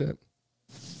don't like that.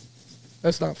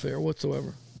 That's not fair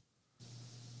whatsoever.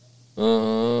 We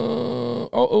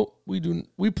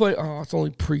play. Oh, it's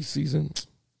only preseason.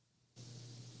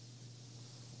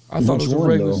 I thought it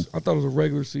was a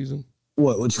regular season.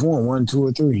 What? Which one? 1, 2,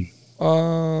 or 3?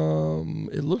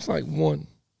 It looks like 1.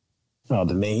 Oh,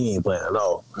 then he ain't playing at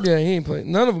all. Yeah, he ain't playing.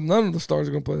 None of the stars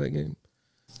are gonna play that game.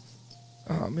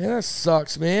 Oh man, that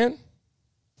sucks, man.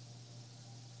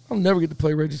 I'll never get to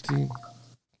play Reggie's team.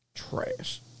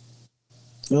 Trash.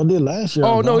 Y'all did last year.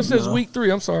 Oh no, it says week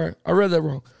 3. I'm sorry, I read that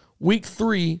wrong. Week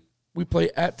 3, we play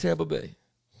at Tampa Bay.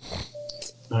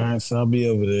 All right, so I'll be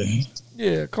over there.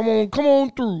 Yeah, come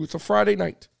on through. It's a Friday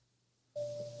night.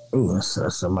 Ooh,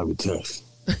 that might be tough.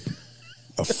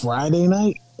 A Friday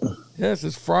night? Yes,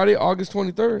 it's Friday, August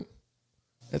 23rd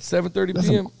at 7:30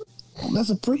 p.m.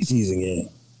 That's a preseason game.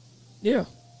 Yeah.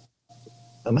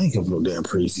 I ain't coming for no damn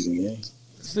preseason game.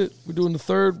 That's it. We're doing the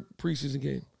 3rd preseason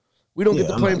game. We don't get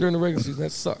to play them during the regular season. That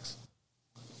sucks.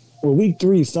 Well, week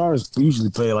 3 stars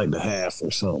usually play like the half or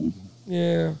something.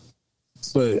 Yeah.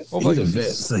 But he's a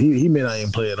vet, so he may not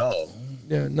even play at all.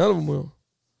 Yeah, none of them will.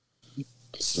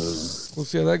 So we'll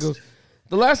see how that goes.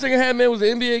 The last thing I had, man, was the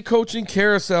NBA coaching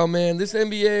carousel, man. This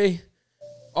NBA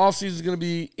offseason is going to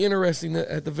be interesting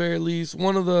at the very least.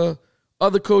 One of the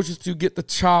other coaches to get the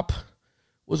chop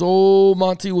was old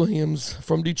Monty Williams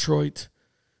from Detroit.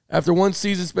 After 1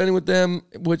 season spending with them,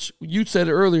 which you said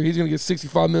it earlier, he's going to get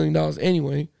 $65 million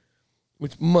anyway,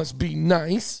 which must be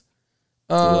nice.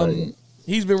 Right.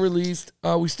 He's been released.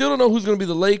 We still don't know who's going to be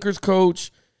the Lakers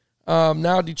coach.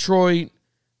 Now Detroit.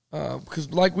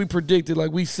 Because like we predicted,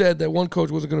 like we said that one coach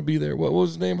wasn't going to be there. What was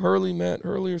his name? Matt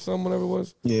Hurley or something, whatever it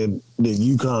was? Yeah, the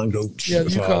UConn coach. Yeah,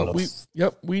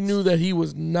 UConn. We knew that he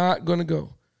was not going to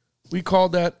go. We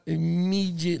called that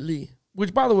immediately.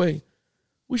 Which, by the way,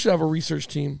 we should have a research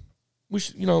team. We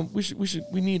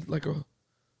need like a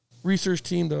research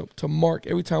team to mark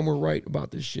every time we're right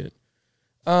about this shit.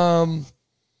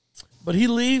 But he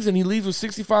leaves, and he leaves with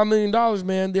 $65 million,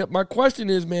 man. My question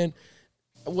is, man,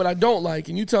 what I don't like,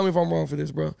 and you tell me if I'm wrong for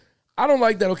this, bro. I don't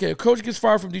like that. Okay, a coach gets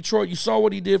fired from Detroit. You saw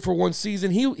what he did for 1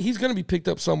 season. He's going to be picked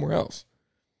up somewhere else.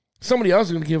 Somebody else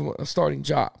is going to give him a starting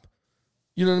job.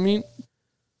 You know what I mean?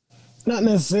 Not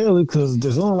necessarily, because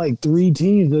there's only like 3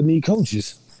 teams that need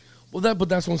coaches. Well, but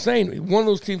that's what I'm saying. One of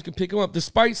those teams can pick him up,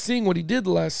 despite seeing what he did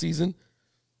the last season.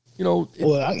 You know.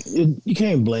 You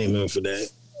can't blame him for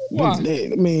that. Why?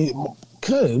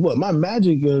 Because my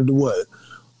Magic what?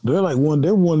 They're one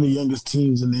of the youngest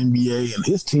teams in the NBA, and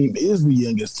his team is the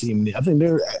youngest team. I think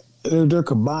their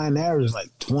combined average is like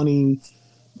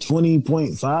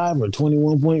 20.5 or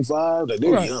 21.5. Like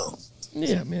they're young.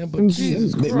 Yeah, man. But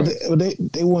Jesus Christ.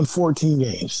 They won 14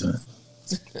 games, son.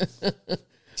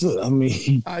 So,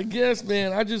 I guess,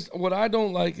 man. What I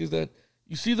don't like is that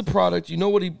you see the product, you know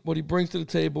what he brings to the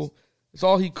table. It's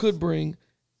all he could bring,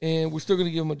 and we're still going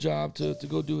to give him a job to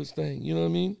go do his thing. You know what I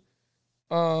mean?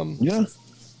 Yeah.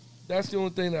 That's the only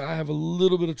thing that I have a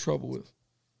little bit of trouble with.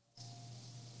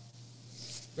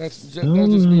 That's just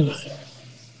me.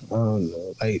 I don't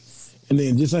know. And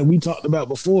then just like we talked about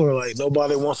before, like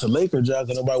nobody wants a Laker job,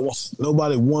 and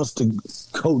nobody wants to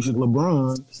coach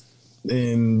LeBron.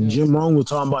 And Jim Rome was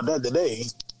talking about that today.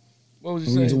 What was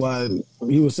he saying? Why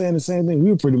he was saying the same thing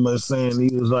we were pretty much saying.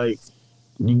 He was like,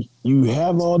 you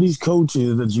have all these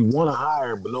coaches that you want to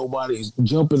hire, but nobody's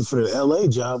jumping for the LA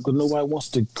job because nobody wants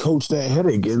to coach that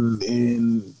headache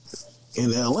in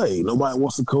in LA. Nobody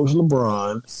wants to coach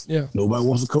LeBron. Yeah. Nobody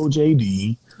wants to coach AD.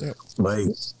 Yeah. Like,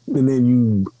 and then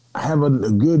you have a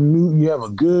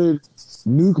good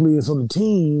nucleus on the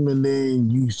team, and then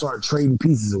you start trading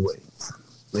pieces away.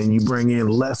 Then you bring in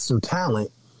lesser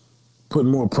talent,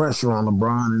 putting more pressure on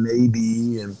LeBron and AD,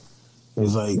 and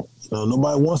it's like,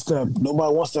 nobody wants that.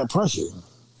 Nobody wants that pressure.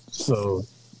 So,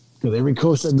 because every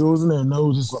coach that goes in there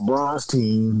knows it's LeBron's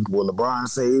team. What LeBron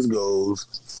says goes.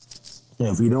 And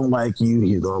if he don't like you,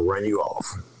 he's gonna run you off.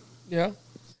 Yeah,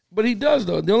 but he does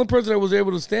though. The only person that was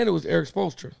able to stand it was Eric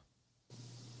Spoelstra.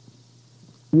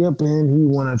 Yep, and he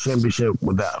won a championship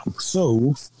without him.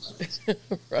 So,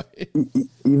 right.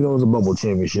 Even though it was a bubble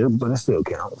championship, but it still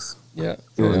counts. Yeah.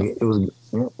 It was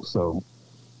so.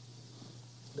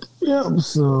 Yeah,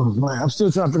 so like I'm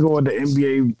still trying to figure out what the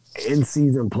NBA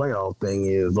in-season playoff thing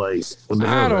is. Like, what the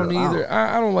hell I don't either.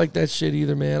 I don't like that shit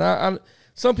either, man. I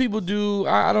some people do.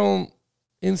 I don't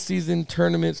in-season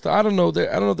tournaments. I don't know. I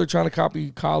don't know if they're trying to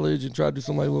copy college and try to do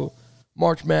some like little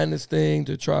March Madness thing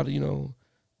to try to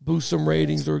boost some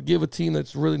ratings or give a team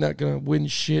that's really not going to win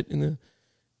shit in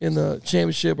the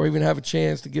championship or even have a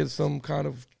chance to get some kind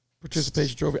of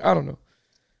participation trophy. I don't know.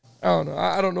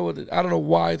 I don't know I don't know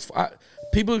why it's.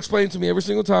 People explain it to me every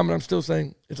single time, and I'm still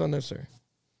saying it's unnecessary.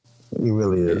 It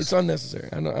really is. It's unnecessary.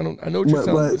 I know what you're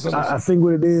telling me. I think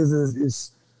what it is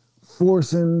it's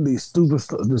forcing the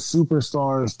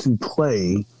superstars to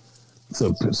play,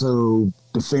 so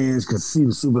the fans can see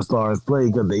the superstars play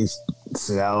because they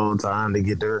sit out all the time to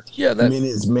get their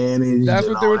minutes managed. That's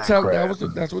what they were telling.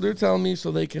 That's what they're telling me,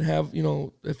 so they can have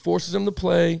it forces them to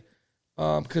play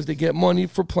because they get money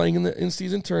for playing in the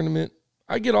in-season tournament.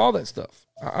 I get all that stuff.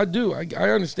 I do. I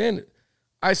understand it.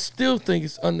 I still think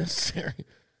it's unnecessary.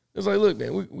 It's like, look,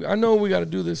 man, I know we got to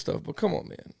do this stuff, but come on,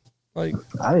 man. Like,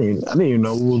 I didn't even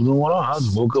know what was going on. I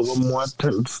just woke up with more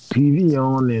TV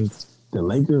on, and the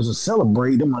Lakers are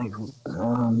celebrating. I'm like,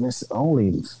 it's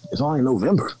only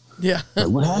November. Yeah. Like,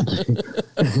 what happened?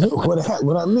 What happened?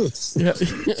 What I missed? Yeah.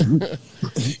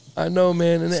 I know,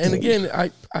 man. And again,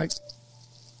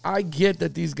 I get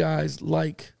that these guys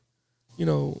like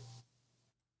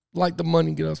the money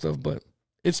and get all stuff, but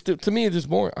it's still, to me, it's just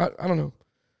boring. I don't know.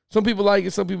 Some people like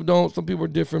it, some people don't. Some people are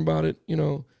different about it.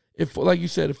 If, like you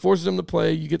said, it forces them to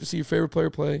play. You get to see your favorite player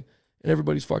play, and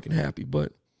everybody's fucking happy.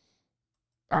 But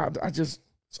it's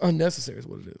unnecessary is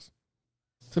what it is.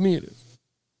 To me, it is.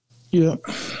 Yeah.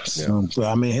 So,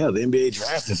 I mean, hell, the NBA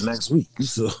draft is next week.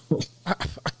 So I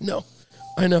know,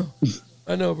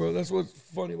 bro. That's what's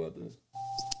funny about this.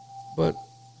 But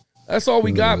that's all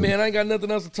we got, man. I ain't got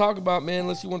nothing else to talk about, man,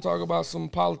 unless you want to talk about some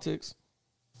politics.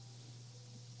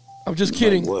 I'm just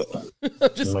kidding. Like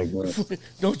what?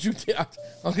 Don't you dare.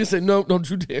 I'm going to say, no, don't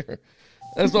you dare.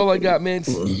 That's all I got, man.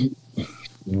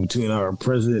 Between our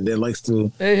president that likes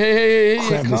to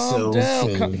crap himself.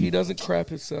 Down. He doesn't crap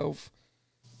himself.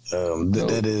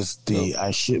 That is the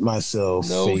I shit myself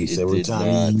face every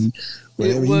time.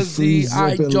 It was the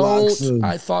I don't.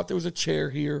 I thought there was a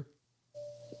chair here.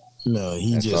 No,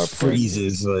 he just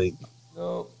freezes like.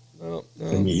 No.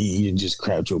 I mean, he just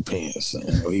crapped your pants.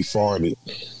 He farted.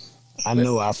 I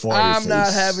know I farted. I'm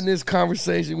not having this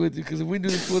conversation with you because if we do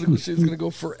this political shit, it's gonna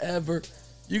go forever.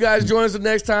 You guys join us the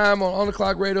next time on the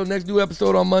Clock Radio. Next new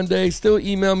episode on Monday. Still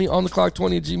email me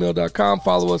onthe20@gmail.com.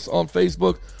 Follow us on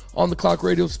Facebook on the Clock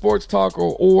Radio Sports Talk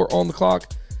or on the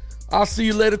Clock. I'll see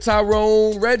you later,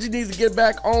 Tyrone. Reggie needs to get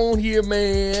back on here,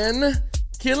 man.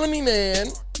 Killing me, man.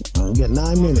 You got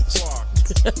 9 minutes.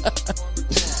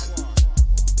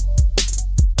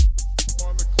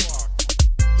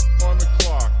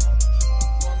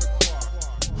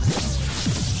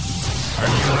 Are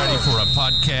you ready for a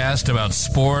podcast about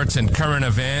sports and current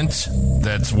events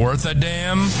that's worth a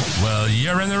damn? Well,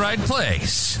 you're in the right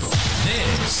place.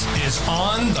 This is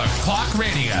On the Clock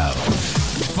Radio.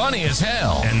 Funny as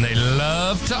hell, and they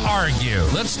love to argue.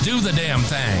 Let's do the damn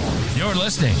thing. You're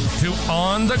listening to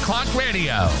On the Clock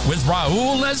Radio with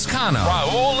Raul Lezcano,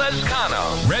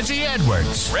 Reggie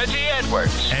Edwards,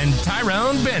 and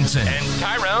Tyrone Benson.